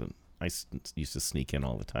all kinds of. I used to sneak in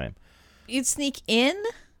all the time. You'd sneak in?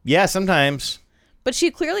 Yeah, sometimes. But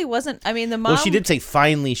she clearly wasn't. I mean, the mom. Well, she did say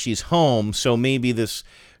finally she's home, so maybe this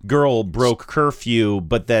girl broke curfew,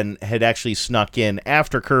 but then had actually snuck in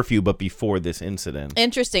after curfew, but before this incident.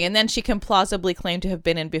 Interesting. And then she can plausibly claim to have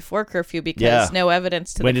been in before curfew because no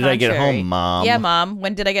evidence to when the contrary. contrary. When did I get home, Mom? Yeah, Mom.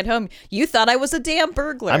 When did I get home? You thought I was a damn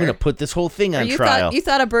burglar. I'm going to put this whole thing on trial. You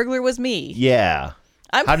thought a burglar was me. Yeah.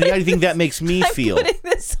 How do you think that makes me feel? I'm putting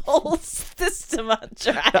this whole system on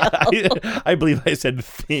trial. I believe I said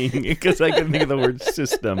thing because I couldn't think of the word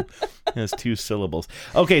system. It has 2 syllables.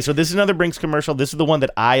 Okay, so this is another Brinks commercial. This is the one that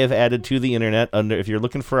I have added to the internet. If you're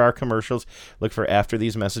looking for our commercials, look for After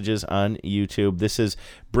These Messages on YouTube. This is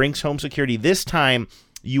Brinks Home Security. This time,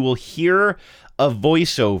 you will hear a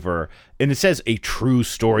voiceover, and it says a true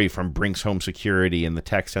story from Brinks Home Security in the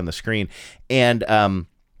text on the screen. And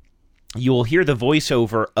you will hear the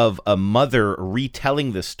voiceover of a mother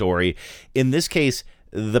retelling this story. In this case,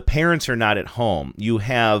 the parents are not at home. You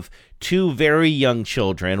have 2 very young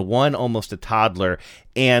children, one almost a toddler,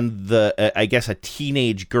 and I guess a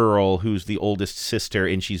teenage girl who's the oldest sister,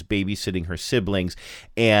 and she's babysitting her siblings.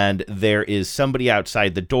 And there is somebody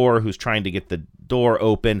outside the door who's trying to get the door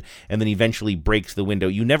open, and then eventually breaks the window.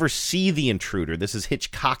 You never see the intruder. This is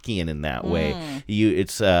Hitchcockian in that way.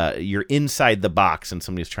 You're inside the box, and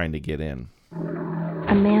somebody's trying to get in.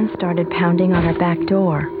 A man started pounding on our back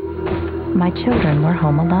door. My children were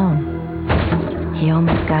home alone. He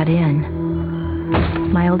almost got in.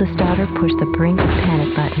 My oldest daughter pushed the Brinks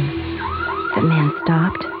panic button. The man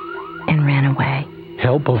stopped and ran away.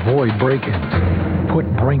 Help avoid break-ins. Put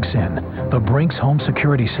Brinks in. The Brinks Home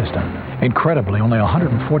Security System. Incredibly, only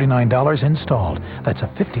 $149 installed. That's a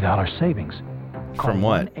 $50 savings. From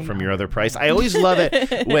what? From your other price? I always love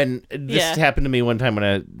it when this happened to me one time when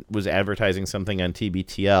I was advertising something on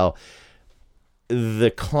TBTL.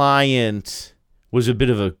 The client was a bit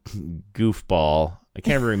of a goofball. I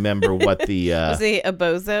can't even remember what the... Was he a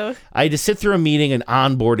bozo? I had to sit through a meeting, an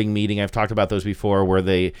onboarding meeting. I've talked about those before, where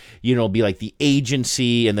they, be like the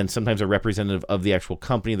agency and then sometimes a representative of the actual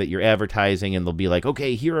company that you're advertising, and they'll be like,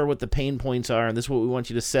 okay, here are what the pain points are, and this is what we want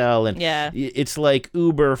you to sell. And it's like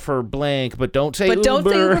Uber for blank, but don't say Uber. Don't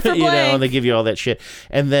say Uber for blank. And they give you all that shit.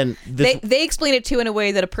 And then... They explain it too in a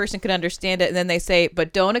way that a person could understand it, and then they say,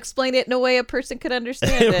 but don't explain it in a way a person could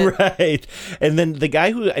understand it. Right. And then the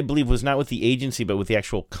guy who I believe was not with the agency, but with the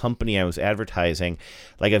actual company I was advertising,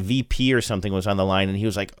 like a VP or something, was on the line, and he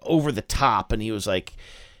was like over the top, and he was like,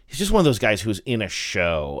 he's just one of those guys who's in a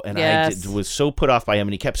show, and I was so put off by him,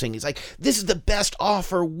 and he kept saying, he's like, this is the best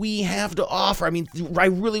offer we have to offer. I mean, I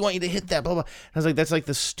really want you to hit that, blah, blah. I was like, that's like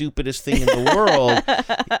the stupidest thing in the world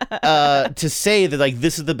to say that, like,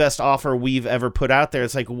 this is the best offer we've ever put out there.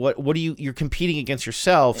 It's like, what are you're competing against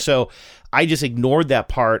yourself. So I just ignored that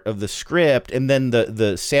part of the script, and then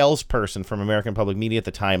the salesperson from American Public Media at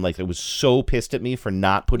the time, like, it was so pissed at me for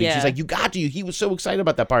not putting. She's like, "You got to." He was so excited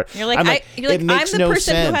about that part. You're like, I'm the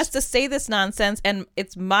person who has to say this nonsense, and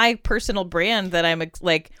it's my personal brand that I'm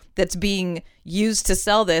like that's being used to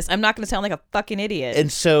sell this. I'm not going to sound like a fucking idiot.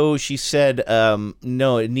 And so she said,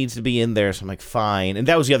 no, it needs to be in there. So I'm like, fine. And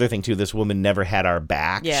that was the other thing, too. This woman never had our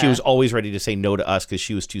back. Yeah. She was always ready to say no to us because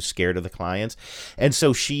she was too scared of the clients. And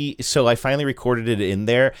so I finally recorded it in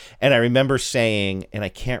there. And I remember saying, and I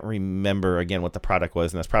can't remember, again, what the product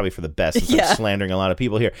was. And that's probably for the best since I'm slandering a lot of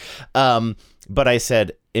people here. But I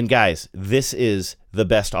said, and guys, this is the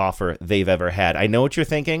best offer they've ever had. I know what you're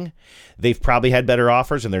thinking. They've probably had better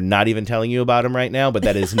offers, and they're not even telling you about them right now, but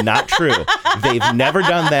that is not true. They've never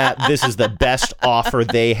done that. This is the best offer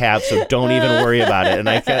they have, so don't even worry about it. And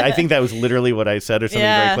I think that was literally what I said, or something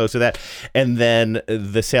very close to that. And then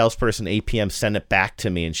the salesperson, APM, sent it back to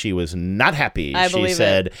me, and she was not happy. She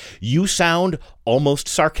said, "You sound almost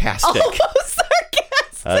sarcastic." Almost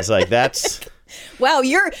sarcastic. I was like, that's... Wow,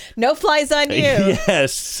 you're no flies on you.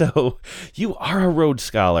 Yes, so you are a Rhodes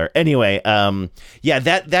Scholar. Anyway,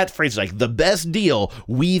 that phrase is like the best deal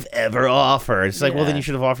we've ever offered. It's like, well, then you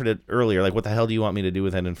should have offered it earlier. Like, what the hell do you want me to do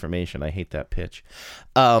with that information? I hate that pitch.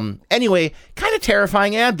 Anyway, kind of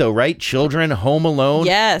terrifying ad though, right? Children, Home Alone.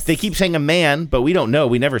 Yes. They keep saying a man, but we don't know.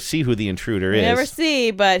 We never see who the intruder is. We never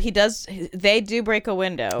see, but they do break a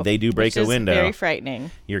window. They do break a window. Very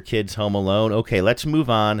frightening. Your kid's home alone. Okay, let's move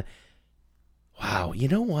on. Wow, you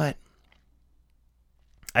know what?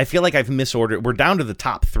 I feel like I've misordered. We're down to the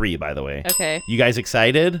top 3, by the way. Okay. You guys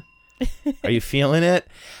excited? Are you feeling it?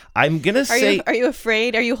 I'm going to say... Are you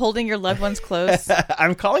afraid? Are you holding your loved ones close?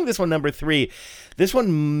 I'm calling this one number 3. This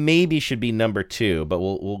one maybe should be number 2, but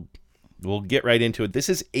we'll get right into it. This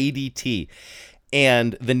is ADT.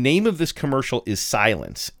 And the name of this commercial is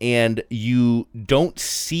Silence. And you don't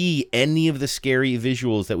see any of the scary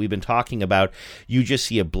visuals that we've been talking about. You just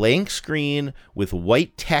see a blank screen with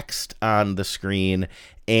white text on the screen,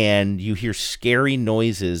 and you hear scary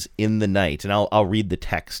noises in the night. And I'll read the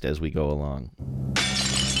text as we go along.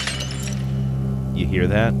 You hear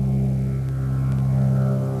that?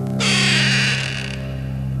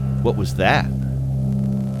 What was that?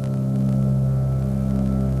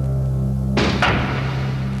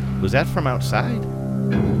 Was that from outside?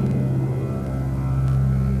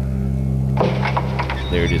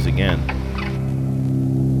 There it is again.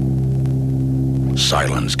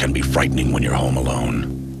 Silence can be frightening when you're home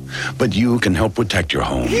alone. But you can help protect your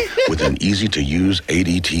home with an easy-to-use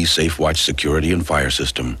ADT SafeWatch security and fire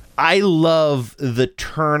system. I love the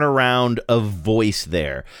turnaround of voice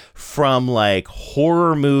there. From like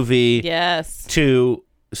horror movie to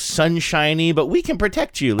sunshiny, but we can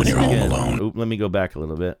protect you. When you're home alone. Oop, let me go back a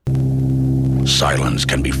little bit. Silence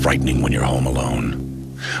can be frightening when you're home alone.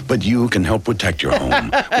 But you can help protect your home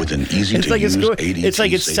with an easy-to-use ADT. It's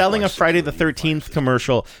like it's selling a Friday the 13th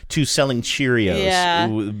commercial to selling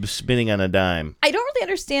Cheerios, spinning on a dime. I don't really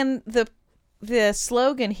understand the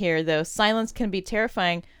slogan here, though. Silence can be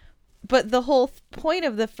terrifying. But the whole point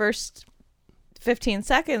of the first 15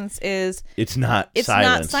 seconds is it's not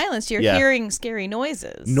silence. Not silence. You're hearing scary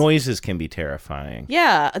noises. Noises can be terrifying.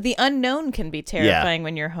 Yeah, the unknown can be terrifying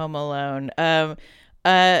when you're home alone.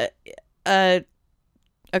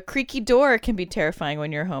 A creaky door can be terrifying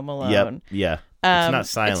when you're home alone. Yep. Yeah. It's not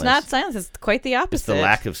silence. It's not silence. It's quite the opposite. It's the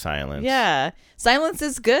lack of silence. Yeah. Silence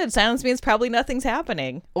is good. Silence means probably nothing's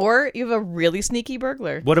happening. Or you have a really sneaky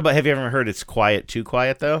burglar. What about, have you ever heard It's Quiet, Too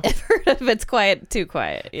Quiet, though? I've heard of It's Quiet, Too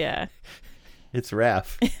Quiet. Yeah. It's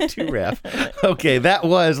Raph. Too Raph. Okay, that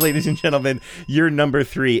was, ladies and gentlemen, your number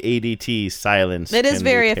 3 ADT Silence. It is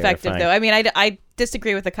very effective, though. I mean, I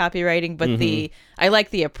disagree with the copywriting, but I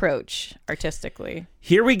like the approach artistically.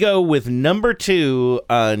 Here we go with number 2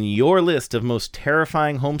 on your list of most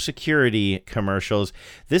terrifying home security commercials.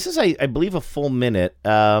 This is, I believe, a full minute.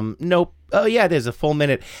 Nope. Oh, yeah, it is a full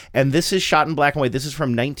minute. And this is shot in black and white. This is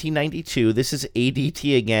from 1992. This is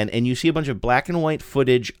ADT again. And you see a bunch of black and white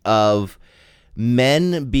footage of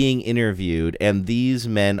men being interviewed, and these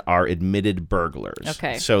men are admitted burglars.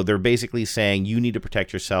 Okay. So they're basically saying you need to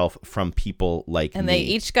protect yourself from people like and me. They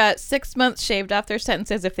each got 6 months shaved off their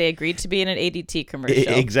sentences if they agreed to be in an ADT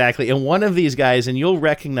commercial. Exactly. And one of these guys, and you'll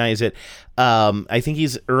recognize it, I think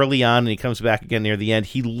he's early on and he comes back again near the end.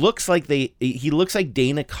 He looks like Dana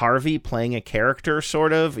Carvey playing a character,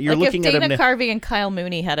 sort of. You're like looking if at Dana him. Carvey and Kyle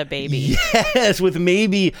Mooney had a baby. Yes, with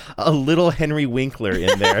maybe a little Henry Winkler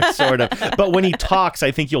in there, sort of. But when he talks, I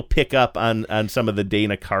think you'll pick up on some of the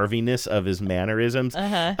Dana Carvey-ness of his mannerisms.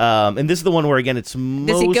 And this is the one where, again, it's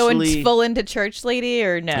mostly... Does he go full into church lady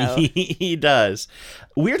or no? He does.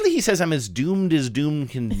 Weirdly, he says, I'm as doomed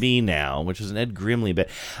can be now, which is an Ed Grimley bit.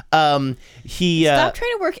 Stop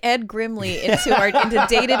trying to work Ed Grimley into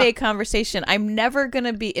day-to-day conversation. I'm never going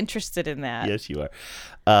to be interested in that. Yes, you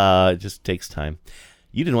are. It just takes time.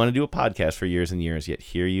 You didn't want to do a podcast for years and years, yet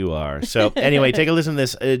here you are. So anyway, take a listen to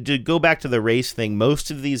this. To go back to the race thing,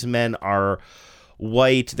 most of these men are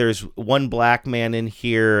white. There's one black man in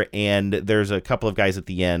here, and there's a couple of guys at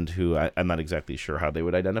the end who I'm not exactly sure how they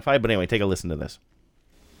would identify. But anyway, take a listen to this.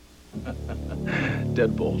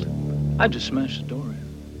 Deadbolt. I just smashed the door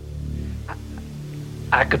in.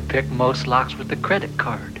 I could pick most locks with the credit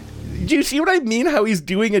card. Do you see what I mean? How he's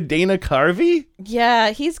doing a Dana Carvey?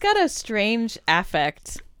 Yeah, he's got a strange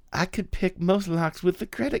affect. I could pick most locks with the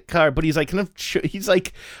credit card, but he's like he's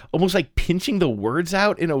like almost like pinching the words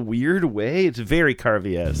out in a weird way. It's very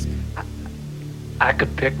Carvey-esque. I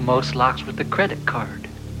could pick most locks with the credit card.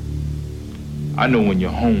 I know when you're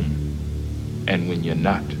home and when you're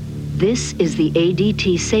not. This is the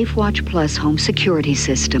ADT SafeWatch Plus home security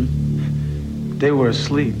system. They were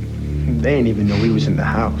asleep. They didn't even know we was in the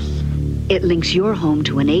house. It links your home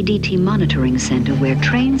to an ADT monitoring center where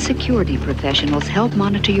trained security professionals help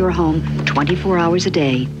monitor your home 24 hours a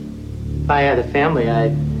day. If I had a family,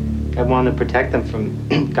 I'd want to protect them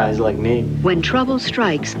from guys like me. When trouble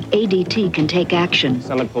strikes, ADT can take action.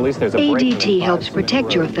 Sound like police, there's a break-in. ADT helps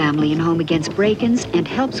protect your family and home against break-ins and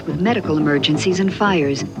helps with medical emergencies and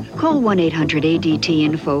fires. Call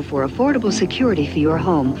 1-800-ADT-INFO for affordable security for your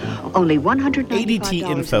home. Only $195. ADT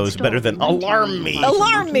Info is better than Alarm Me.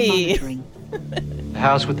 Alarm Me! The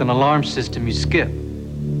house with an alarm system you skip.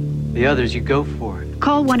 The others you go for.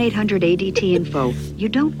 Call 1-800-ADT-INFO. You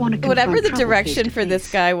don't want to confront whatever the trouble direction for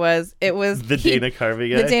this guy was, it was... Dana Carvey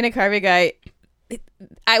guy? The Dana Carvey guy.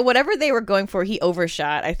 Whatever they were going for, he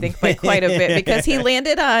overshot, I think, by quite a bit. Because he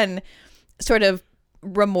landed on sort of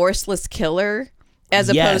remorseless killer as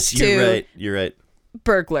opposed to... You're right.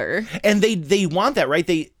 Burglar. And they want that,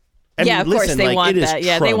 right? I mean, of course they want that.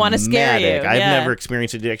 Yeah, they want to scare you. I've never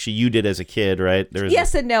experienced it. Actually, you did as a kid, right?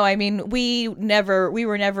 Yes and no. I mean, we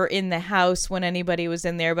were never in the house when anybody was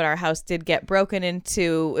in there, but our house did get broken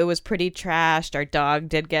into. It was pretty trashed. Our dog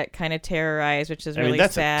did get kind of terrorized, which is really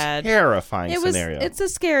that's sad. A terrifying scenario. It's a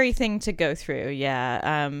scary thing to go through.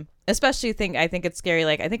 Yeah. Especially I think it's scary.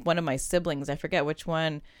 Like I think one of my siblings, I forget which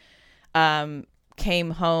one,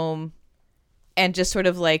 came home and just sort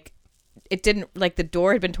of like. It didn't like the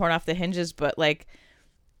door had been torn off the hinges, but like,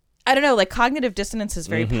 I don't know, like cognitive dissonance is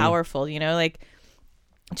very powerful, you know, like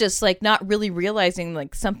just like not really realizing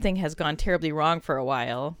like something has gone terribly wrong for a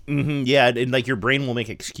while. Yeah. And like your brain will make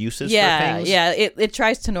excuses for things. Yeah. It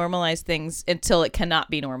tries to normalize things until it cannot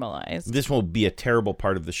be normalized. This will be a terrible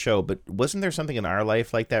part of the show, but wasn't there something in our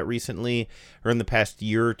life like that recently or in the past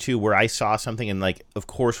year or two where I saw something and like, of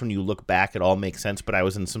course, when you look back, it all makes sense, but I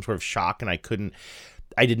was in some sort of shock and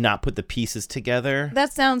I did not put the pieces together.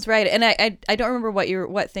 That sounds right. And I don't remember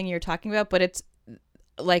what thing you're talking about, but it's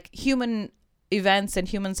like human events and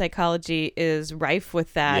human psychology is rife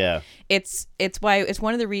with that. Yeah. It's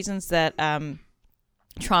one of the reasons that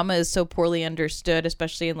trauma is so poorly understood,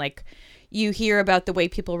 especially in like you hear about the way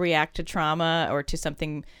people react to trauma or to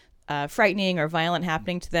something frightening or violent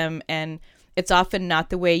happening to them, and it's often not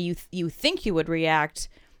the way you think you would react.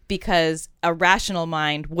 Because a rational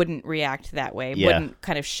mind wouldn't react that way, wouldn't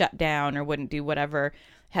kind of shut down or wouldn't do whatever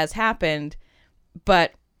has happened.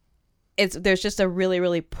 But there's just a really,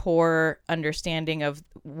 really poor understanding of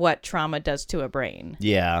what trauma does to a brain.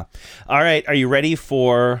 Yeah. All right. Are you ready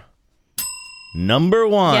for number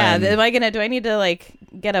one? Yeah. Do I need to like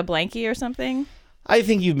get a blankie or something? I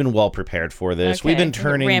think you've been well prepared for this. Okay. We've been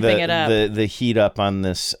turning the heat up on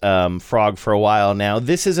this frog for a while now.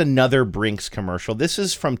 This is another Brinks commercial. This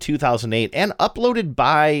is from 2008 and uploaded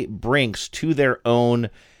by Brinks to their own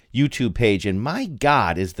YouTube page. And my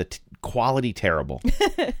God, is the quality terrible.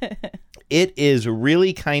 It is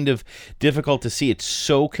really kind of difficult to see. It's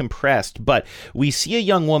so compressed. But we see a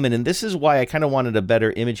young woman, and this is why I kind of wanted a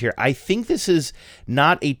better image here. I think this is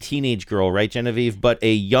not a teenage girl, right, Genevieve? But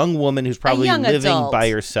a young woman who's probably living adult. by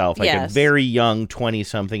herself, like a very young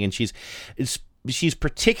 20-something. And she's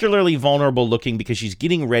particularly vulnerable looking because she's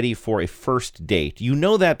getting ready for a first date. You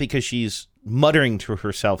know that because she's muttering to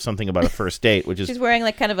herself something about a first date, which is she's wearing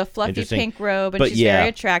like kind of a fluffy pink robe, and she's very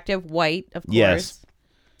attractive, white, of course. Yes.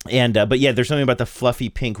 And but yeah, there's something about the fluffy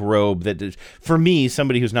pink robe that, for me,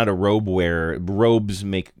 somebody who's not a robe wearer, robes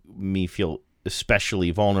make me feel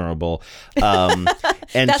especially vulnerable.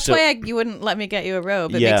 And that's why you wouldn't let me get you a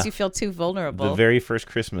robe. It makes you feel too vulnerable. The very first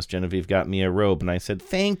Christmas, Genevieve got me a robe, and I said,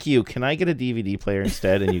 "Thank you. Can I get a DVD player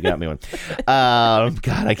instead?" And you got me one.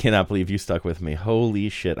 God, I cannot believe you stuck with me. Holy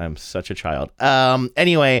shit, I'm such a child.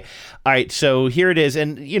 Anyway, all right, so here it is,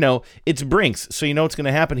 and it's Brinks, so you know what's going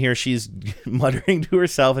to happen here. She's muttering to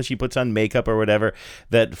herself as she puts on makeup or whatever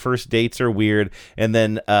that first dates are weird, and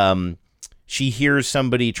then she hears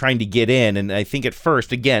somebody trying to get in, and I think at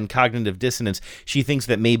first, again, cognitive dissonance, she thinks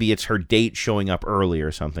that maybe it's her date showing up early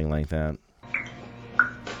or something like that.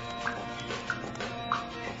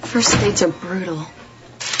 First dates are brutal.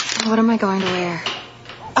 What am I going to wear?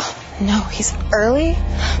 Oh, no, he's early?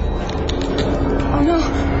 Oh, no.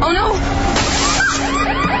 Oh, no!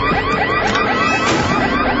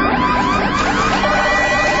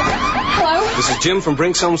 This is Jim from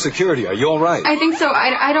Brinks Home Security. Are you all right? I think so.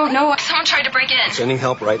 I don't know. Someone tried to break in. Sending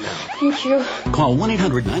help right now. Thank you. Call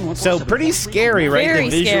 1-800-911. So pretty scary, right? Very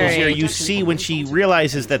the visuals scary. here. You see when she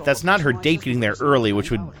realizes that that's not her date getting there early,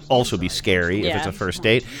 which would also be scary if it's a first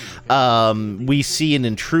date. We see an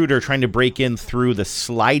intruder trying to break in through the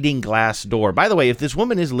sliding glass door. By the way, if this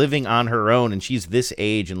woman is living on her own and she's this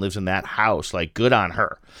age and lives in that house, like, good on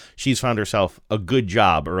her. She's found herself a good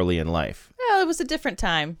job early in life. Well, it was a different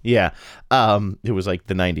time. Yeah. It was like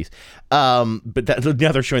the 90s. But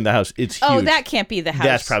now they're showing the house. It's huge. Oh, that can't be the house.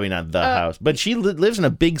 That's probably not the house. But she lives in a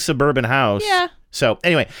big suburban house. Yeah. So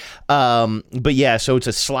anyway, but yeah, so it's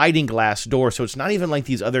a sliding glass door. So it's not even like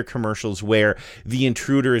these other commercials where the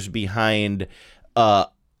intruder is behind, some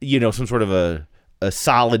sort of a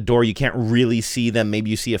solid door. You can't really see them. Maybe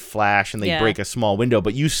you see a flash and they break a small window.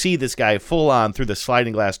 But you see this guy full on through the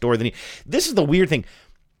sliding glass door. Then this is the weird thing.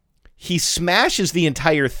 He smashes the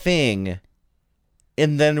entire thing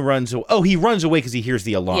and then runs away. Oh, he runs away because he hears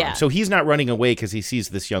the alarm. Yeah. So he's not running away because he sees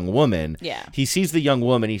this young woman. Yeah. He sees the young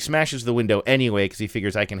woman. He smashes the window anyway because he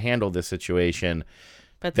figures, I can handle this situation.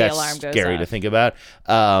 But the That's alarm goes scary off. to think about.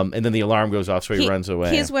 And then the alarm goes off, so he runs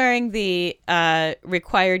away. He's wearing the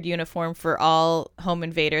required uniform for all home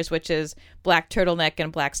invaders, which is black turtleneck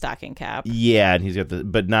and black stocking cap. Yeah, and he's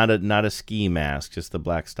got but not a ski mask, just the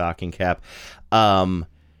black stocking cap.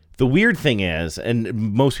 The weird thing is, and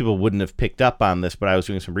most people wouldn't have picked up on this, but I was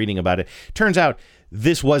doing some reading about it. Turns out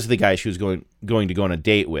this was the guy she was going to go on a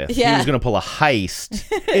date with. Yeah. He was going to pull a heist.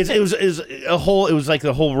 It was like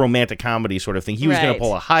the whole romantic comedy sort of thing. He was going to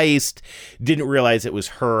pull a heist. Didn't realize it was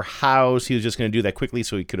her house. He was just going to do that quickly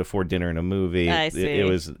so he could afford dinner and a movie. I see.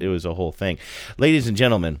 It was a whole thing. Ladies and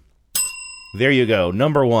gentlemen, there you go.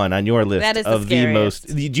 Number one on your list That is of the the most.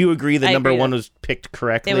 Do you agree that number one was picked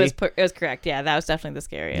correctly? It was correct. Yeah, that was definitely the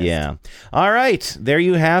scariest. Yeah. All right. There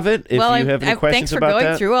you have it. If you have any questions about that, thanks for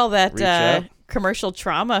going through all reach that out. commercial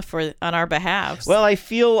trauma on our behalf. Well, I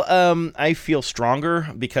feel stronger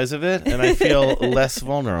because of it, and I feel less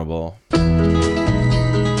vulnerable.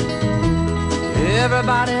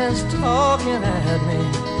 Everybody's talking at me.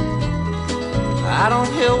 I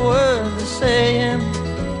don't hear words they're saying.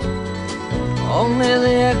 Only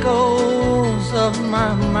the echoes of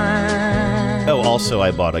my mind. Oh, also,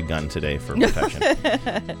 I bought a gun today for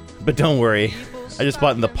protection. But don't worry. I just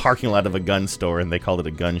bought in the parking lot of a gun store, and they called it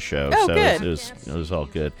a gun show. Oh, so good. It was all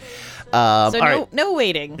good. So all right. no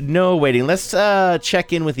waiting. No waiting. Let's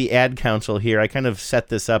check in with the ad council here. I kind of set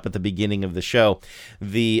this up at the beginning of the show.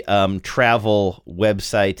 The travel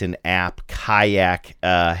website and app Kayak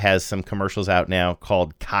has some commercials out now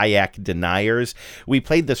called Kayak Deniers. We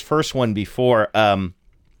played this first one before.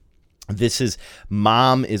 This is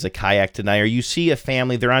Mom is a Kayak Denier. You see a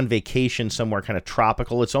family, they're on vacation somewhere kind of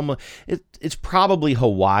tropical. It's probably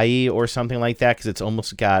Hawaii or something like that because it's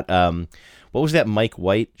almost got what was that Mike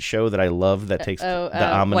White show that I love that takes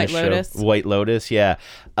the ominous White Lotus. show? White Lotus, yeah.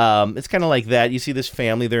 It's kind of like that. You see this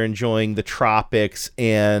family, they're enjoying the tropics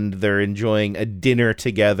and they're enjoying a dinner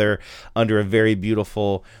together under a very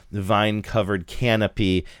beautiful vine-covered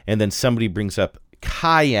canopy, and then somebody brings up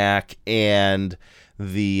kayak and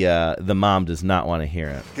the mom does not want to hear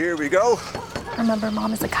it. Here we go. Remember,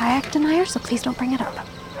 Mom is a kayak denier, so please don't bring it up.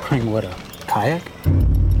 Bring what up? Kayak?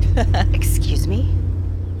 Excuse me?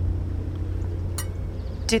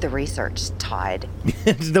 Do the research, Todd.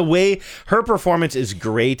 The way her performance is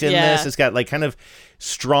great in this. It's got like kind of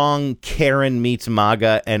strong Karen meets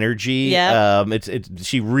MAGA energy. Yeah.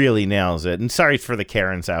 She really nails it. And sorry for the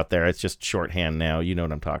Karens out there. It's just shorthand now. You know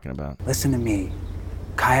what I'm talking about. Listen to me.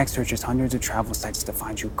 Kayak searches hundreds of travel sites to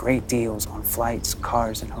find you great deals on flights,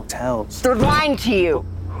 cars, and hotels. They're lying to you.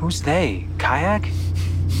 Who's they? Kayak?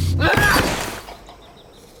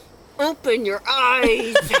 Open your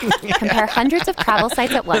eyes. Compare hundreds of travel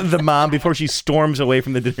sites at once. The mom, before she storms away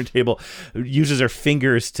from the dinner table, uses her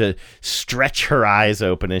fingers to stretch her eyes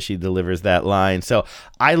open as she delivers that line. So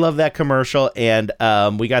I love that commercial. And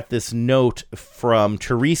we got this note from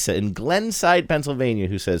Teresa in Glenside, Pennsylvania,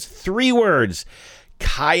 who says 3 words.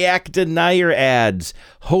 Kayak denier ads.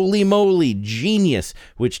 Holy moly, genius,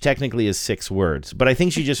 which technically is 6 words. But I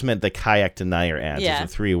think she just meant the kayak denier ads as the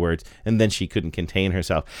 3 words, and then she couldn't contain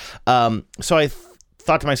herself. So I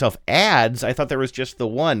thought to myself, ads, I thought there was just the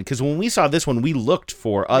one. Because when we saw this one, we looked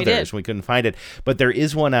for others. We couldn't find it. But there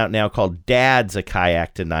is one out now called Dad's a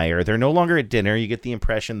Kayak Denier. They're no longer at dinner. You get the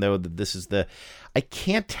impression, though, that this is the... I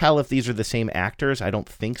can't tell if these are the same actors. I don't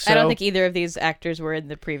think so. I don't think either of these actors were in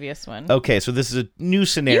the previous one. Okay, so this is a new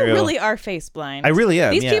scenario. You really are face blind. I really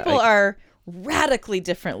am. These people are radically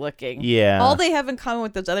different looking. Yeah. All they have in common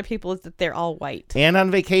with those other people is that they're all white. And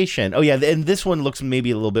on vacation. Oh, yeah, and this one looks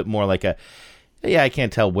maybe a little bit more like a... Yeah, I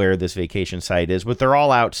can't tell where this vacation site is, but they're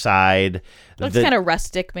all outside. Looks kind of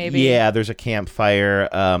rustic, maybe. Yeah, there's a campfire,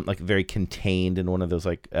 like very contained in one of those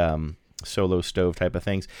like solo stove type of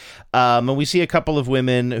things. And we see a couple of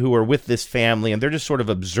women who are with this family, and they're just sort of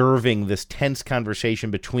observing this tense conversation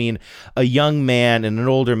between a young man and an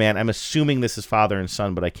older man. I'm assuming this is father and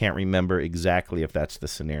son, but I can't remember exactly if that's the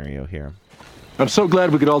scenario here. I'm so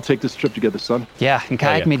glad we could all take this trip together, son. Yeah, and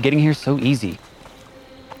kayak made getting here so easy.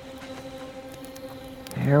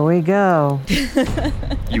 Here we go.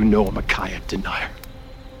 You know I'm a kayak denier.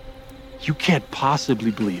 You can't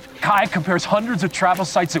possibly believe it. Kayak compares hundreds of travel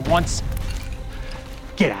sites at once.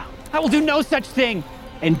 Get out. I will do no such thing.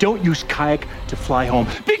 And don't use kayak to fly home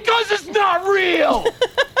because it's not real.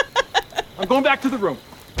 I'm going back to the room.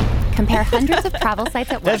 Compare hundreds of travel sites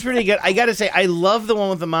at once. That's pretty good. I got to say, I love the one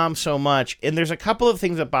with the mom so much. And there's a couple of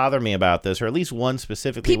things that bother me about this, or at least one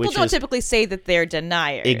specifically. People don't typically say that they're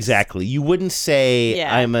deniers. Exactly. You wouldn't say,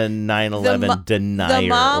 I'm a 9/11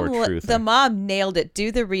 denier or truther. The mom nailed it. Do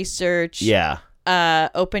the research. Yeah.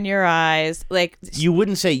 Open your eyes. Like, you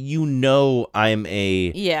wouldn't say, I'm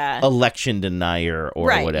a election denier or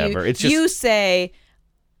whatever. It's just, you say...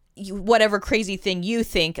 whatever crazy thing you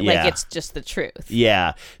think, like it's just the truth.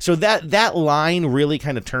 Yeah. So that line really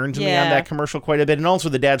kind of turned me on that commercial quite a bit. And also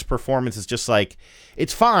the dad's performance is just like,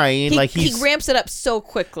 it's fine. He ramps it up so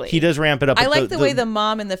quickly. He does ramp it up. I like the way the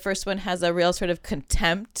mom in the first one has a real sort of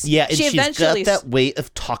contempt. Yeah, and she's got that way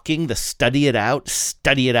of talking, the study it out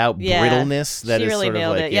brittleness. That she is really sort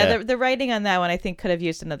nailed of like, it. Yeah, the writing on that one I think could have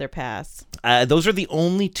used another pass. Those are the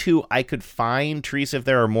only 2 I could find. Teresa, if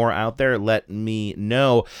there are more out there, let me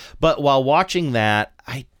know. But while watching that,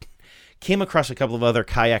 I came across a couple of other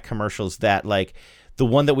kayak commercials that, like the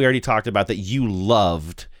one that we already talked about that you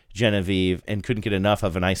loved, Genevieve, and couldn't get enough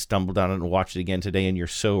of, and I stumbled on it and watched it again today, and you're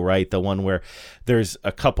so right. The one where there's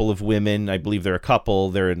a couple of women, I believe they're a couple,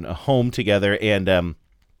 they're in a home together, and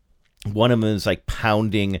one of them is like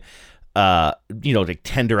pounding... like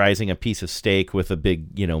tenderizing a piece of steak with a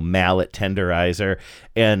big, mallet tenderizer.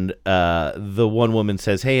 And the one woman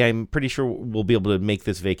says, hey, I'm pretty sure we'll be able to make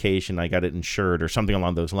this vacation. I got it insured or something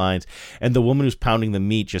along those lines. And the woman who's pounding the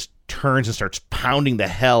meat just turns and starts pounding the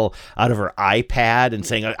hell out of her iPad and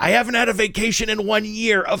saying, I haven't had a vacation in 1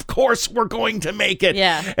 year. Of course we're going to make it.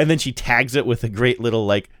 Yeah. And then she tags it with a great little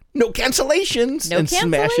no cancellations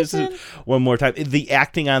smashes it one more time. The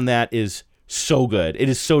acting on that is so good. It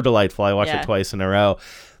is so delightful. I watched it twice in a row.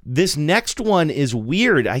 This next one is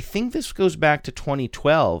weird. I think this goes back to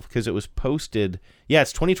 2012 because it was posted. Yeah,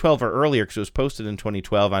 it's 2012 or earlier because it was posted in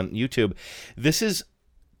 2012 on YouTube. This is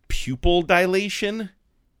pupil dilation.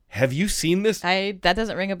 Have you seen this? That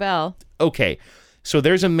doesn't ring a bell. Okay. So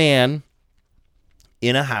there's a man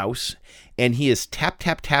in a house and he is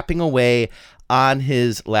tapping away on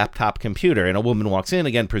his laptop computer. And a woman walks in,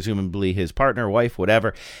 again, presumably his partner, wife,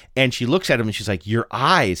 whatever. And she looks at him and she's like, your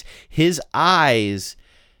eyes, his eyes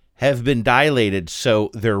have been dilated. So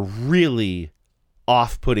they're really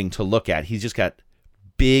off-putting to look at. He's just got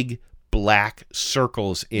big black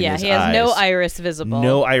circles in his eyes. Yeah, he has no iris visible.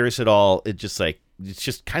 No iris at all. It's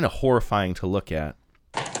just kind of horrifying to look at.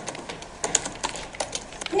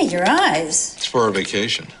 Honey, your eyes. It's for our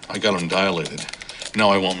vacation. I got them dilated. Now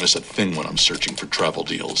I won't miss a thing when I'm searching for travel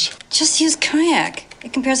deals. Just use Kayak.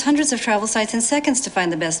 It compares hundreds of travel sites in seconds to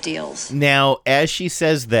find the best deals. Now, as she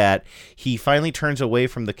says that, he finally turns away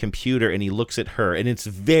from the computer and he looks at her, and it's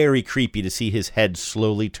very creepy to see his head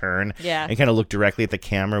slowly turn and kind of look directly at the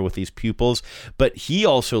camera with these pupils. But he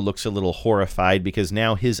also looks a little horrified because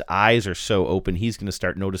now his eyes are so open, he's going to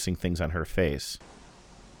start noticing things on her face.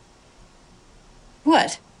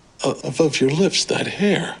 What? Above your lips, that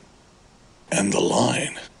hair. And the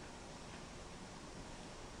line.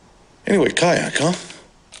 Anyway, Kayak, huh?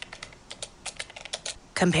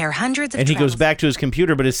 Compare hundreds of And he travel goes back to his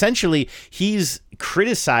computer, but essentially he's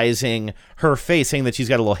criticizing her face, saying that she's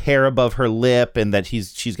got a little hair above her lip and that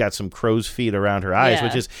she's got some crow's feet around her eyes,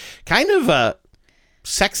 which is kind of a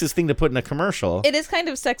sexist thing to put in a commercial. It is kind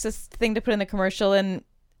of a sexist thing to put in the commercial, and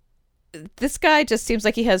this guy just seems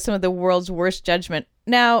like he has some of the world's worst judgment.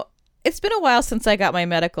 Now, it's been a while since I got my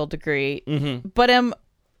medical degree, but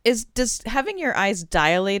does having your eyes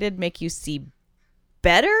dilated make you see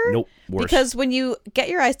better? Nope, worse. Because when you get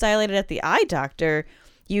your eyes dilated at the eye doctor,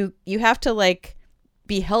 you have to like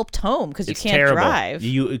be helped home because you can't drive.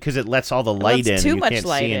 Because it lets all the light in. Too you much can't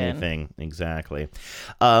light see in. anything. Exactly.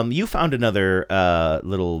 You found another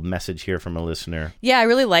little message here from a listener. Yeah, I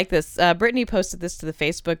really like this. Brittany posted this to the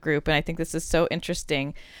Facebook group, and I think this is so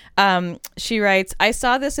interesting. She writes, I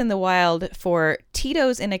saw this in the wild for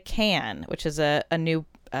Tito's in a Can, which is a new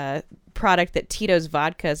product that Tito's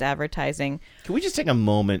Vodka is advertising. Can we just take a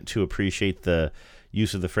moment to appreciate the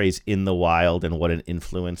use of the phrase in the wild and what an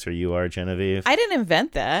influencer you are, Genevieve? I didn't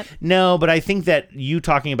invent that. No, but I think that you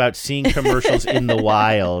talking about seeing commercials in the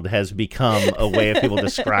wild has become a way of people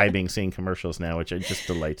describing seeing commercials now, which just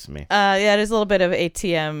delights me. Yeah, there's a little bit of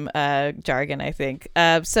ATM jargon, I think.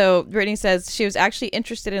 So Brittany says she was actually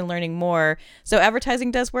interested in learning more. So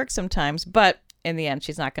advertising does work sometimes, but in the end,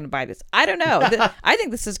 she's not going to buy this. I don't know. I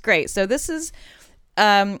think this is great. So this is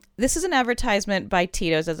an advertisement by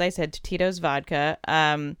Tito's, as I said, Tito's Vodka.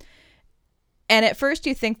 And at first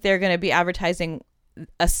you think they're going to be advertising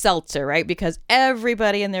a seltzer, right? Because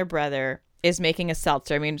everybody and their brother is making a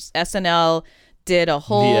seltzer. I mean, SNL did a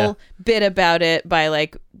whole bit about it by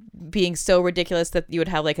like being so ridiculous that you would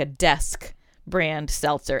have like a desk brand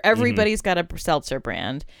seltzer. Everybody's got a seltzer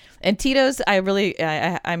brand. And Tito's,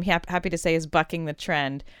 I'm happy to say, is bucking the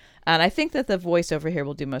trend. And I think that the voiceover here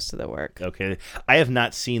will do most of the work. Okay. I have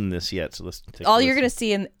not seen this yet, so let's take all you're going to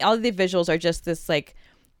see in all the visuals are just this like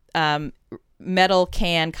metal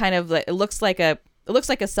can, kind of like it looks like a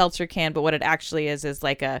seltzer can, but what it actually is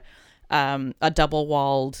like a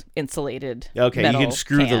double-walled insulated Okay, metal you can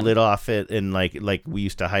screw can. the lid off it, and like we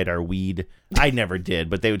used to hide our weed. I never did,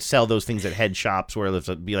 but they would sell those things at head shops where it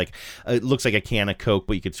would be like it looks like a can of Coke,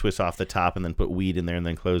 but you could twist off the top and then put weed in there and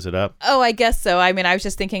then close it up. Oh, I guess so. I mean, I was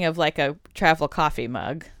just thinking of like a travel coffee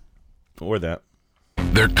mug. Or that.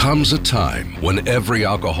 There comes a time when every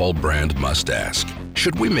alcohol brand must ask,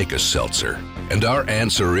 should we make a seltzer? And our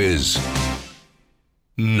answer is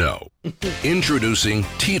no. Introducing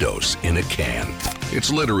Tito's in a Can.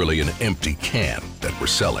 It's literally an empty can that we're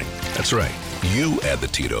selling. That's right. You add the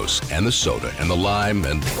Tito's and the soda and the lime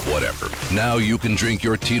and whatever. Now you can drink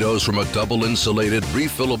your Tito's from a double-insulated,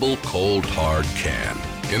 refillable, cold, hard can.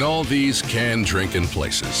 In all these can-drinking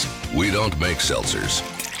places, we don't make seltzers.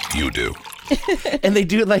 You do. And they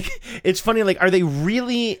do like, it's funny, like, are they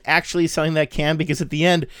really actually selling that can? Because at the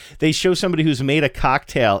end, they show somebody who's made a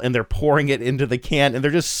cocktail and they're pouring it into the can and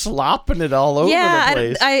they're just slopping it all over the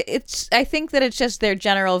place. I think that it's just their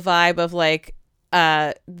general vibe of like,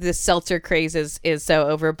 the seltzer craze is so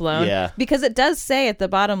overblown. Yeah. Because it does say at the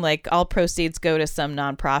bottom, like, all proceeds go to some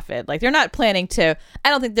nonprofit. Like, they're not planning to, I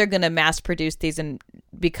don't think they're going to mass produce these and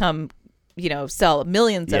become, sell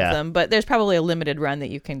millions of them, but there's probably a limited run that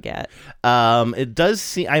you can get. It does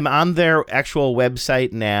seem, I'm on their actual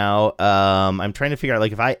website now. I'm trying to figure out,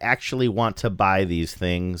 like, if I actually want to buy these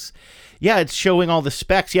things. Yeah, it's showing all the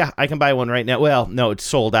specs. Yeah, I can buy one right now. Well, no, it's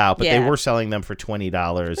sold out, but they were selling them for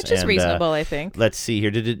 $20. Which is reasonable, I think. Let's see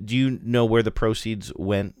here. Do you know where the proceeds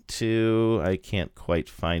went to? I can't quite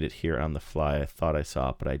find it here on the fly. I thought I saw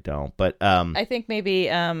it, but I don't. But I think maybe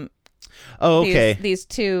okay. These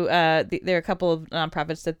two, there are a couple of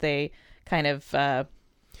nonprofits that they kind of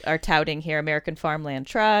are touting here. American Farmland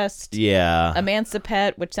Trust. Yeah.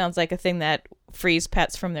 Emancipet, which sounds like a thing that frees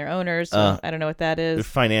pets from their owners. So I don't know what that is. The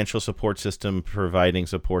financial support system providing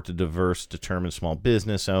support to diverse, determined small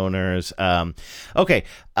business owners. Okay.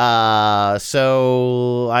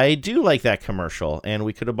 So I do like that commercial, and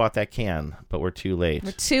we could have bought that can, but we're too late.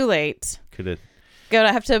 We're too late. Could have.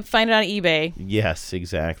 Gotta have to find it on eBay. Yes,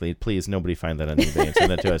 exactly. Please, nobody find that on eBay and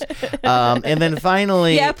send that to us. And then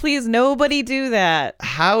finally... Yeah, please, nobody do that.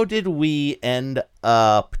 How did we end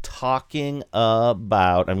up talking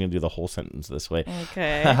about... I'm going to do the whole sentence this way.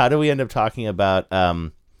 Okay. How do we end up talking about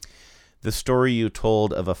the story you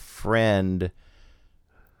told of a friend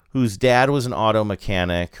whose dad was an auto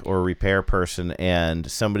mechanic or repair person, and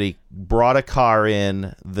somebody brought a car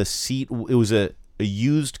in, the seat... It was a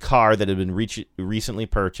used car that had been recently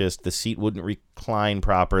purchased. The seat wouldn't recline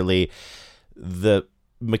properly. The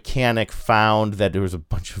mechanic found that there was a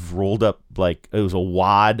bunch of rolled up, like it was a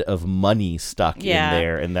wad of money stuck in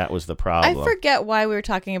there, and that was the problem. I forget why we were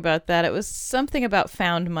talking about that. It was something about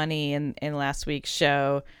found money in last week's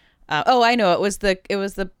show. I know, it was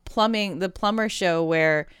the plumber show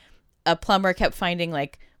where a plumber kept finding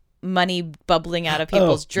like money bubbling out of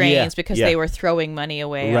people's drains because they were throwing money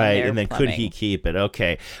away. Right, on their and then plumbing. could he keep it?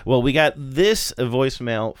 Okay. Well, we got this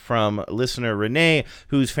voicemail from listener Renee,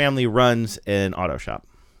 whose family runs an auto shop.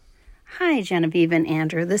 Hi, Genevieve and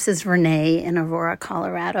Andrew. This is Renee in Aurora,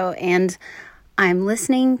 Colorado, and I'm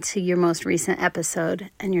listening to your most recent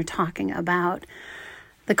episode, and you're talking about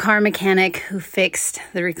the car mechanic who fixed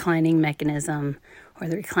the reclining mechanism or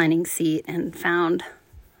the reclining seat and found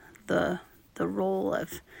the roll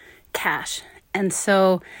of cash. And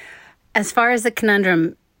so as far as the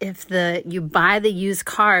conundrum, if you buy the used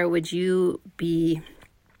car,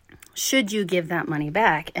 should you give that money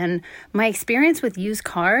back? And my experience with used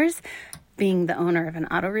cars, being the owner of an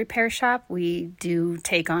auto repair shop, we do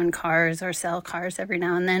take on cars or sell cars every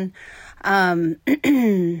now and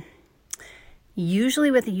then.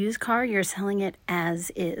 Usually with a used car, you're selling it as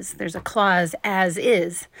is. There's a clause, as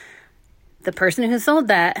is. The person who sold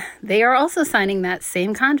that, they are also signing that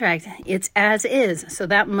same contract. It's as is. So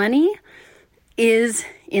that money is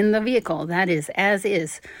in the vehicle. That is as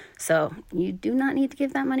is. So you do not need to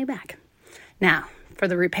give that money back. Now, for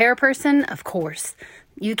the repair person, of course,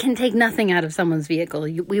 you can take nothing out of someone's vehicle.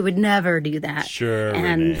 We would never do that. Sure.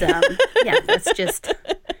 And that's just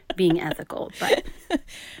being ethical. But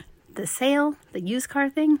the sale, the used car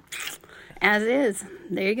thing, as is.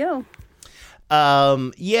 There you go.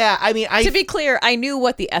 Yeah, I mean, to be clear, I knew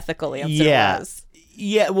what the ethical answer was.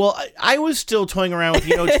 Yeah, well, I was still toying around with,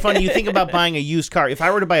 it's funny, you think about buying a used car. If I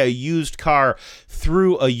were to buy a used car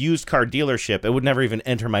through a used car dealership, it would never even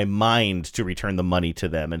enter my mind to return the money to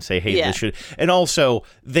them and say, hey, this should... And also,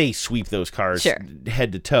 they sweep those cars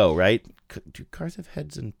head to toe, right? Do cars have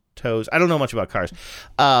heads and toes? I don't know much about cars.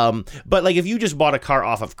 But like if you just bought a car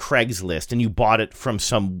off of Craigslist and you bought it from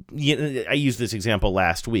I used this example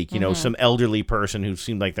last week, some elderly person who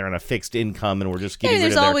seemed like they're on a fixed income and we're just getting rid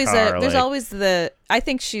of their car. There's always I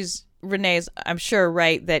think Renee's, I'm sure,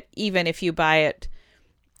 right, that even if you buy it,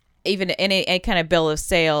 even in a kind of bill of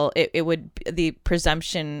sale, it would, the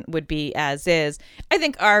presumption would be as is. I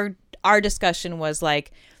think our discussion was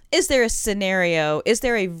like, is there a scenario, is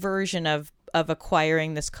there a version of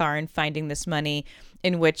acquiring this car and finding this money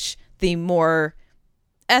in which the more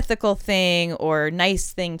ethical thing or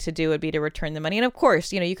nice thing to do would be to return the money? And of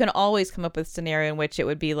course, you can always come up with a scenario in which it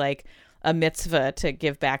would be like a mitzvah to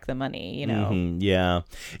give back the money, Yeah.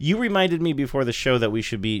 You reminded me before the show that we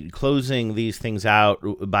should be closing these things out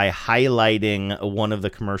by highlighting one of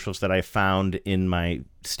the commercials that I found in my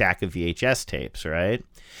stack of VHS tapes, right?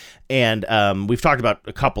 And we've talked about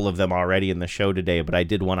a couple of them already in the show today, but I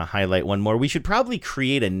did want to highlight one more. We should probably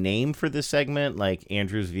create a name for this segment, like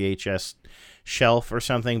Andrew's VHS shelf or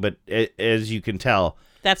something, but as you can tell,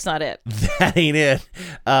 that's not it. That ain't it.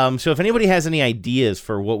 So if anybody has any ideas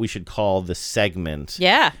for what we should call the segment,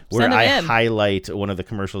 where I highlight one of the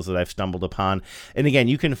commercials that I've stumbled upon. And again,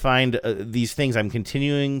 you can find these things. I'm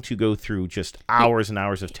continuing to go through just hours and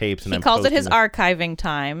hours of tapes. And he calls it his archiving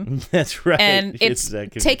time. That's right. And it's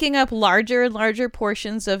taking up larger and larger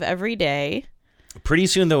portions of every day. Pretty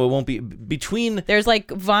soon, though, it won't be between... There's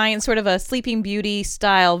like vines, sort of a Sleeping Beauty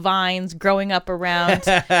style vines growing up around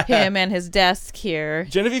him and his desk here.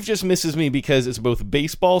 Genevieve just misses me because it's both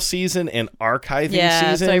baseball season and archiving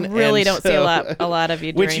season. So I really don't see a lot of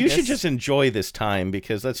you during Which you should just enjoy this time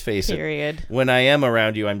because, let's face it, when I am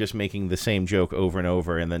around you, I'm just making the same joke over and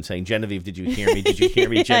over and then saying, Genevieve, did you hear me? Did you hear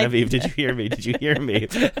me? Genevieve, did you hear me? Did you hear me?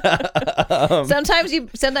 Sometimes you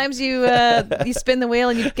spin the wheel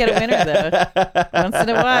and you get a winner, though. Once in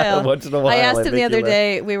a while. Once in a while. I asked him the make other you laugh.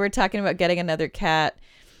 day, we were talking about getting another cat.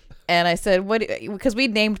 And I said, "What?" Because we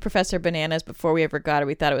named Professor Bananas before we ever got her.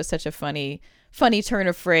 We thought it was such a funny turn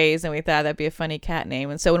of phrase, and we thought that'd be a funny cat name.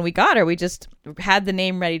 And so when we got her, we just had the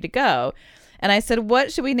name ready to go. And I said,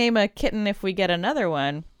 "What should we name a kitten if we get another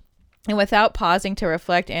one?" And without pausing to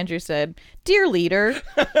reflect, Andrew said, "Dear Leader."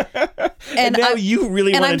 And now you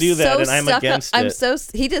really want to do that, and I'm against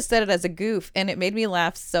it. He just said it as a goof, and it made me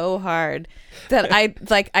laugh so hard that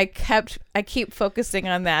I keep focusing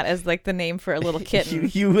on that as like the name for a little kitten.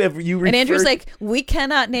 And Andrew's like, "We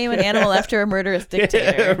cannot name an animal after a murderous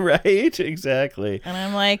dictator." Right? Exactly. And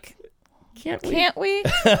I'm like, Can't we?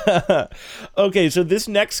 Okay, so this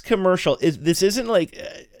next commercial isn't like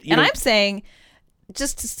I'm saying,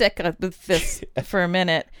 just to stick with this for a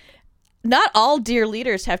minute, not all dear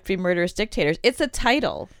leaders have to be murderous dictators. It's a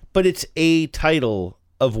title. But it's a title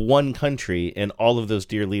of one country, and all of those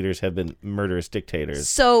dear leaders have been murderous dictators.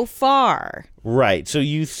 So far. Right. So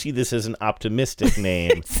you see this as an optimistic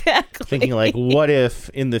name. Exactly. Thinking like, what if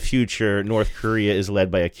in the future North Korea is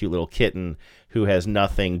led by a cute little kitten who has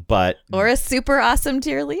nothing but... Or a super awesome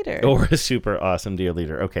dear leader.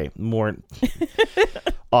 Okay, more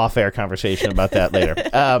off-air conversation about that later.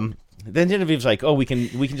 Then Genevieve's like, "Oh, we can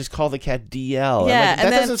just call the cat DL." Yeah, like, that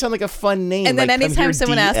doesn't sound like a fun name. And then like, anytime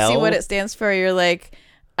someone DL? asks you what it stands for, you're like,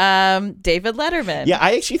 David Letterman. Yeah,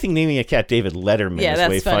 I actually think naming a cat David Letterman is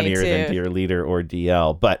way funny funnier too. than Dear Leader or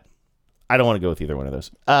DL, but I don't want to go with either one of those.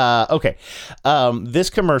 Okay. This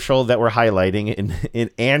commercial that we're highlighting in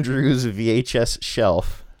Andrew's VHS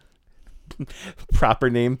shelf, proper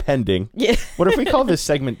name pending. Yeah. What if we call this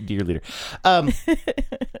segment Dear Leader?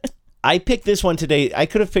 I picked this one today. I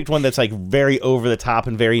could have picked one that's like very over the top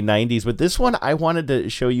and very 90s, but this one I wanted to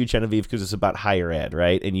show you, Genevieve, because it's about higher ed,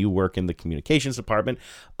 right? And you work in the communications department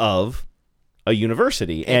of a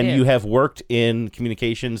university, and you have worked in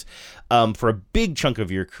communications for a big chunk of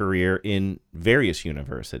your career in various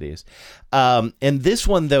universities. And this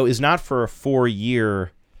one, though, is not for a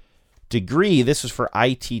 4-year degree. This is for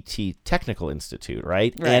ITT Technical Institute,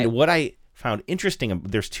 right? And what I found interesting,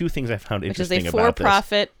 there's two things I found interesting about this. Which is a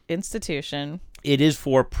for-profit institution. It is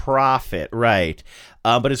for profit, right?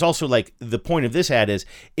 But it's also like the point of this ad is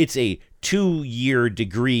it's a 2-year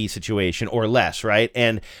degree situation or less, right?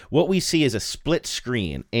 And what we see is a split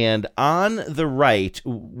screen. And on the right,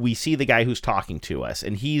 we see the guy who's talking to us.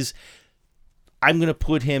 And I'm going to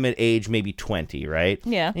put him at age maybe 20, right?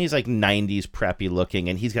 Yeah. And he's like 90s preppy looking,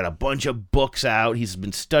 and he's got a bunch of books out. He's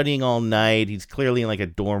been studying all night. He's clearly in like a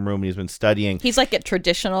dorm room, and he's been studying. He's like at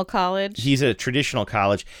traditional college. He's at a traditional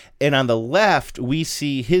college. And on the left, we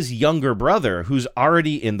see his younger brother, who's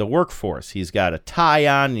already in the workforce. He's got a tie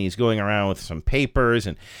on, and he's going around with some papers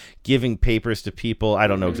and giving papers to people. I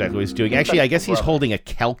don't know exactly what he's doing. Actually, I guess he's holding a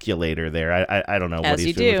calculator there. I don't know what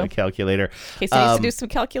he's doing with a calculator. In case he needs to do some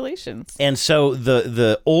calculations. And so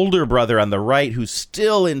the older brother on the right, who's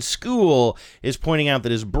still in school, is pointing out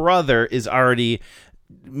that his brother is already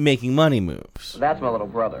making money moves. That's my little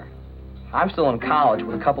brother. I'm still in college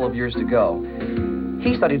with a couple of years to go.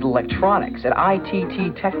 He studied electronics at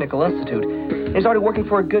ITT Technical Institute and is already working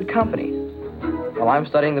for a good company. While I'm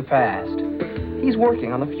studying the past, he's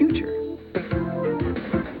working on the future.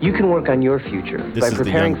 You can work on your future This by is the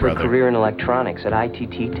preparing young for a brother. career in electronics at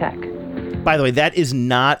ITT Tech. By the way, that is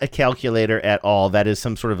not a calculator at all. That is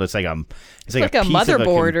some sort of it's like a like a piece of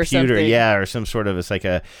motherboard a or computer, something. yeah, or some sort of it's like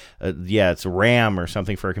it's RAM or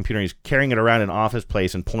something for a computer. He's carrying it around an office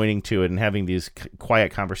place and pointing to it and having these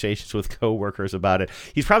quiet conversations with coworkers about it.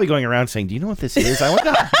 He's probably going around saying, "Do you know what this is? I went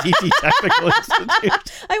to ITT Technical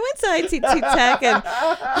Institute. I went to ITT Tech, and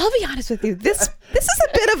I'll be honest with you, this is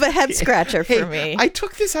a bit of a head scratcher for me. I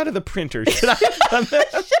took this out of the printer. Should I have done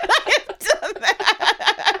that?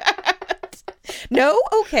 No?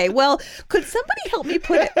 Okay. Well, could somebody help me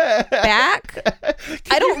put it back?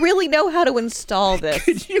 I don't really know how to install this.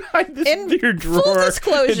 Could you hide this in your drawer? Full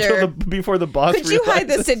discllosure. Before the boss Could you hide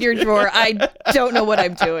this in your drawer? I don't know what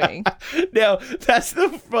I'm doing. Now, that's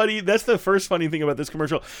the first funny thing about this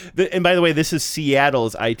commercial. And by the way, this is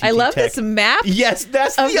Seattle's ITT I love Tech. this map. Yes,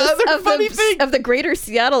 that's the other funny thing. Of the greater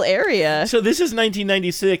Seattle area. So this is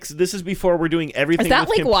 1996. This is before we're doing everything Is that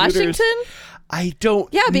with like computers. Washington? I don't.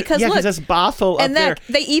 Yeah, because look, that's Bothell and up there.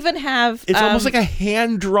 They even have. It's almost like a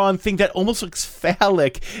hand-drawn thing that almost looks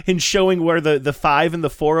phallic in showing where the 5 and the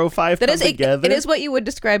 405 come together. It is what you would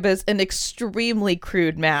describe as an extremely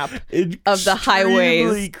crude map of the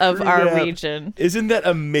highways of our region. Isn't that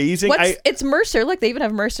amazing? It's Mercer. Look, they even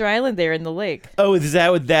have Mercer Island there in the lake. Oh, is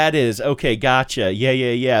that what that is? Okay, gotcha.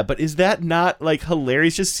 Yeah. But is that not like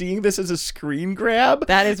hilarious? Just seeing this as a screen grab?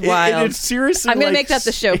 That is wild. It's seriously. I'm gonna make that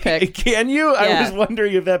the show pick. Can you? I was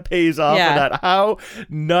wondering if that pays off or not. How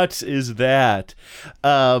nuts is that?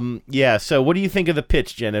 So what do you think of the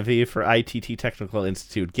pitch, Genevieve, for ITT Technical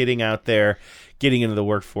Institute, getting out there, getting into the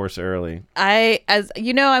workforce early? As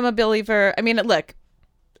you know, I'm a believer. I mean, look,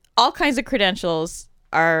 all kinds of credentials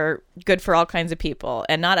are good for all kinds of people,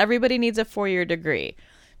 and not everybody needs a 4-year degree.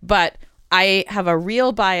 But I have a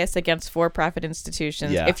real bias against for-profit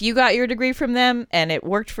institutions. Yeah. If you got your degree from them and it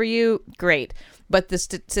worked for you, great. But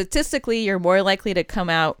statistically, you're more likely to come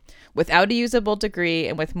out without a usable degree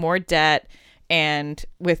and with more debt, and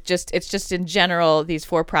with it's just in general, these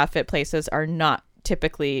for-profit places are not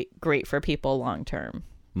typically great for people long term.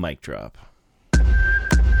 Mic drop.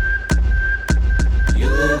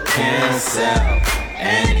 You can sell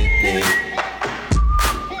anything.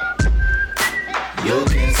 You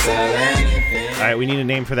can sell anything. All right, we need a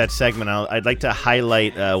name for that segment. I'd like to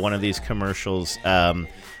highlight one of these commercials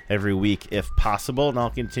every week if possible, and I'll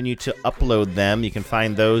continue to upload them. You can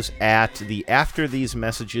find those at the After These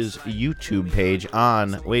Messages YouTube page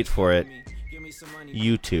on, wait for it,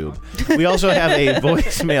 YouTube. We also have a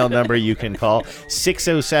voicemail number you can call,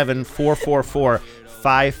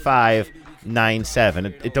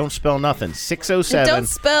 607-444-5597. It don't spell nothing. 607. It don't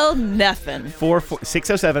spell nothing.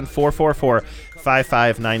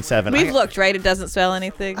 607-444-5597. We've looked, right? It doesn't spell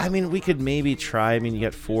anything. I mean, we could maybe try. I mean, you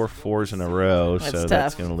get 4 4s in a row, so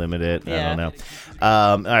that's going to limit it. Yeah. I don't know.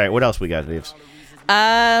 All right, what else we got, Leaves?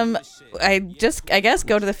 I guess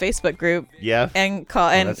go to the Facebook group. Yeah. And call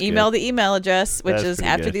and email good. the email address, which That's is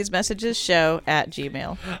pretty good.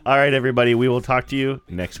 afterthesemessages@gmail.com. All right, everybody. We will talk to you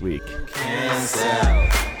next week. Can sell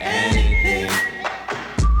anything.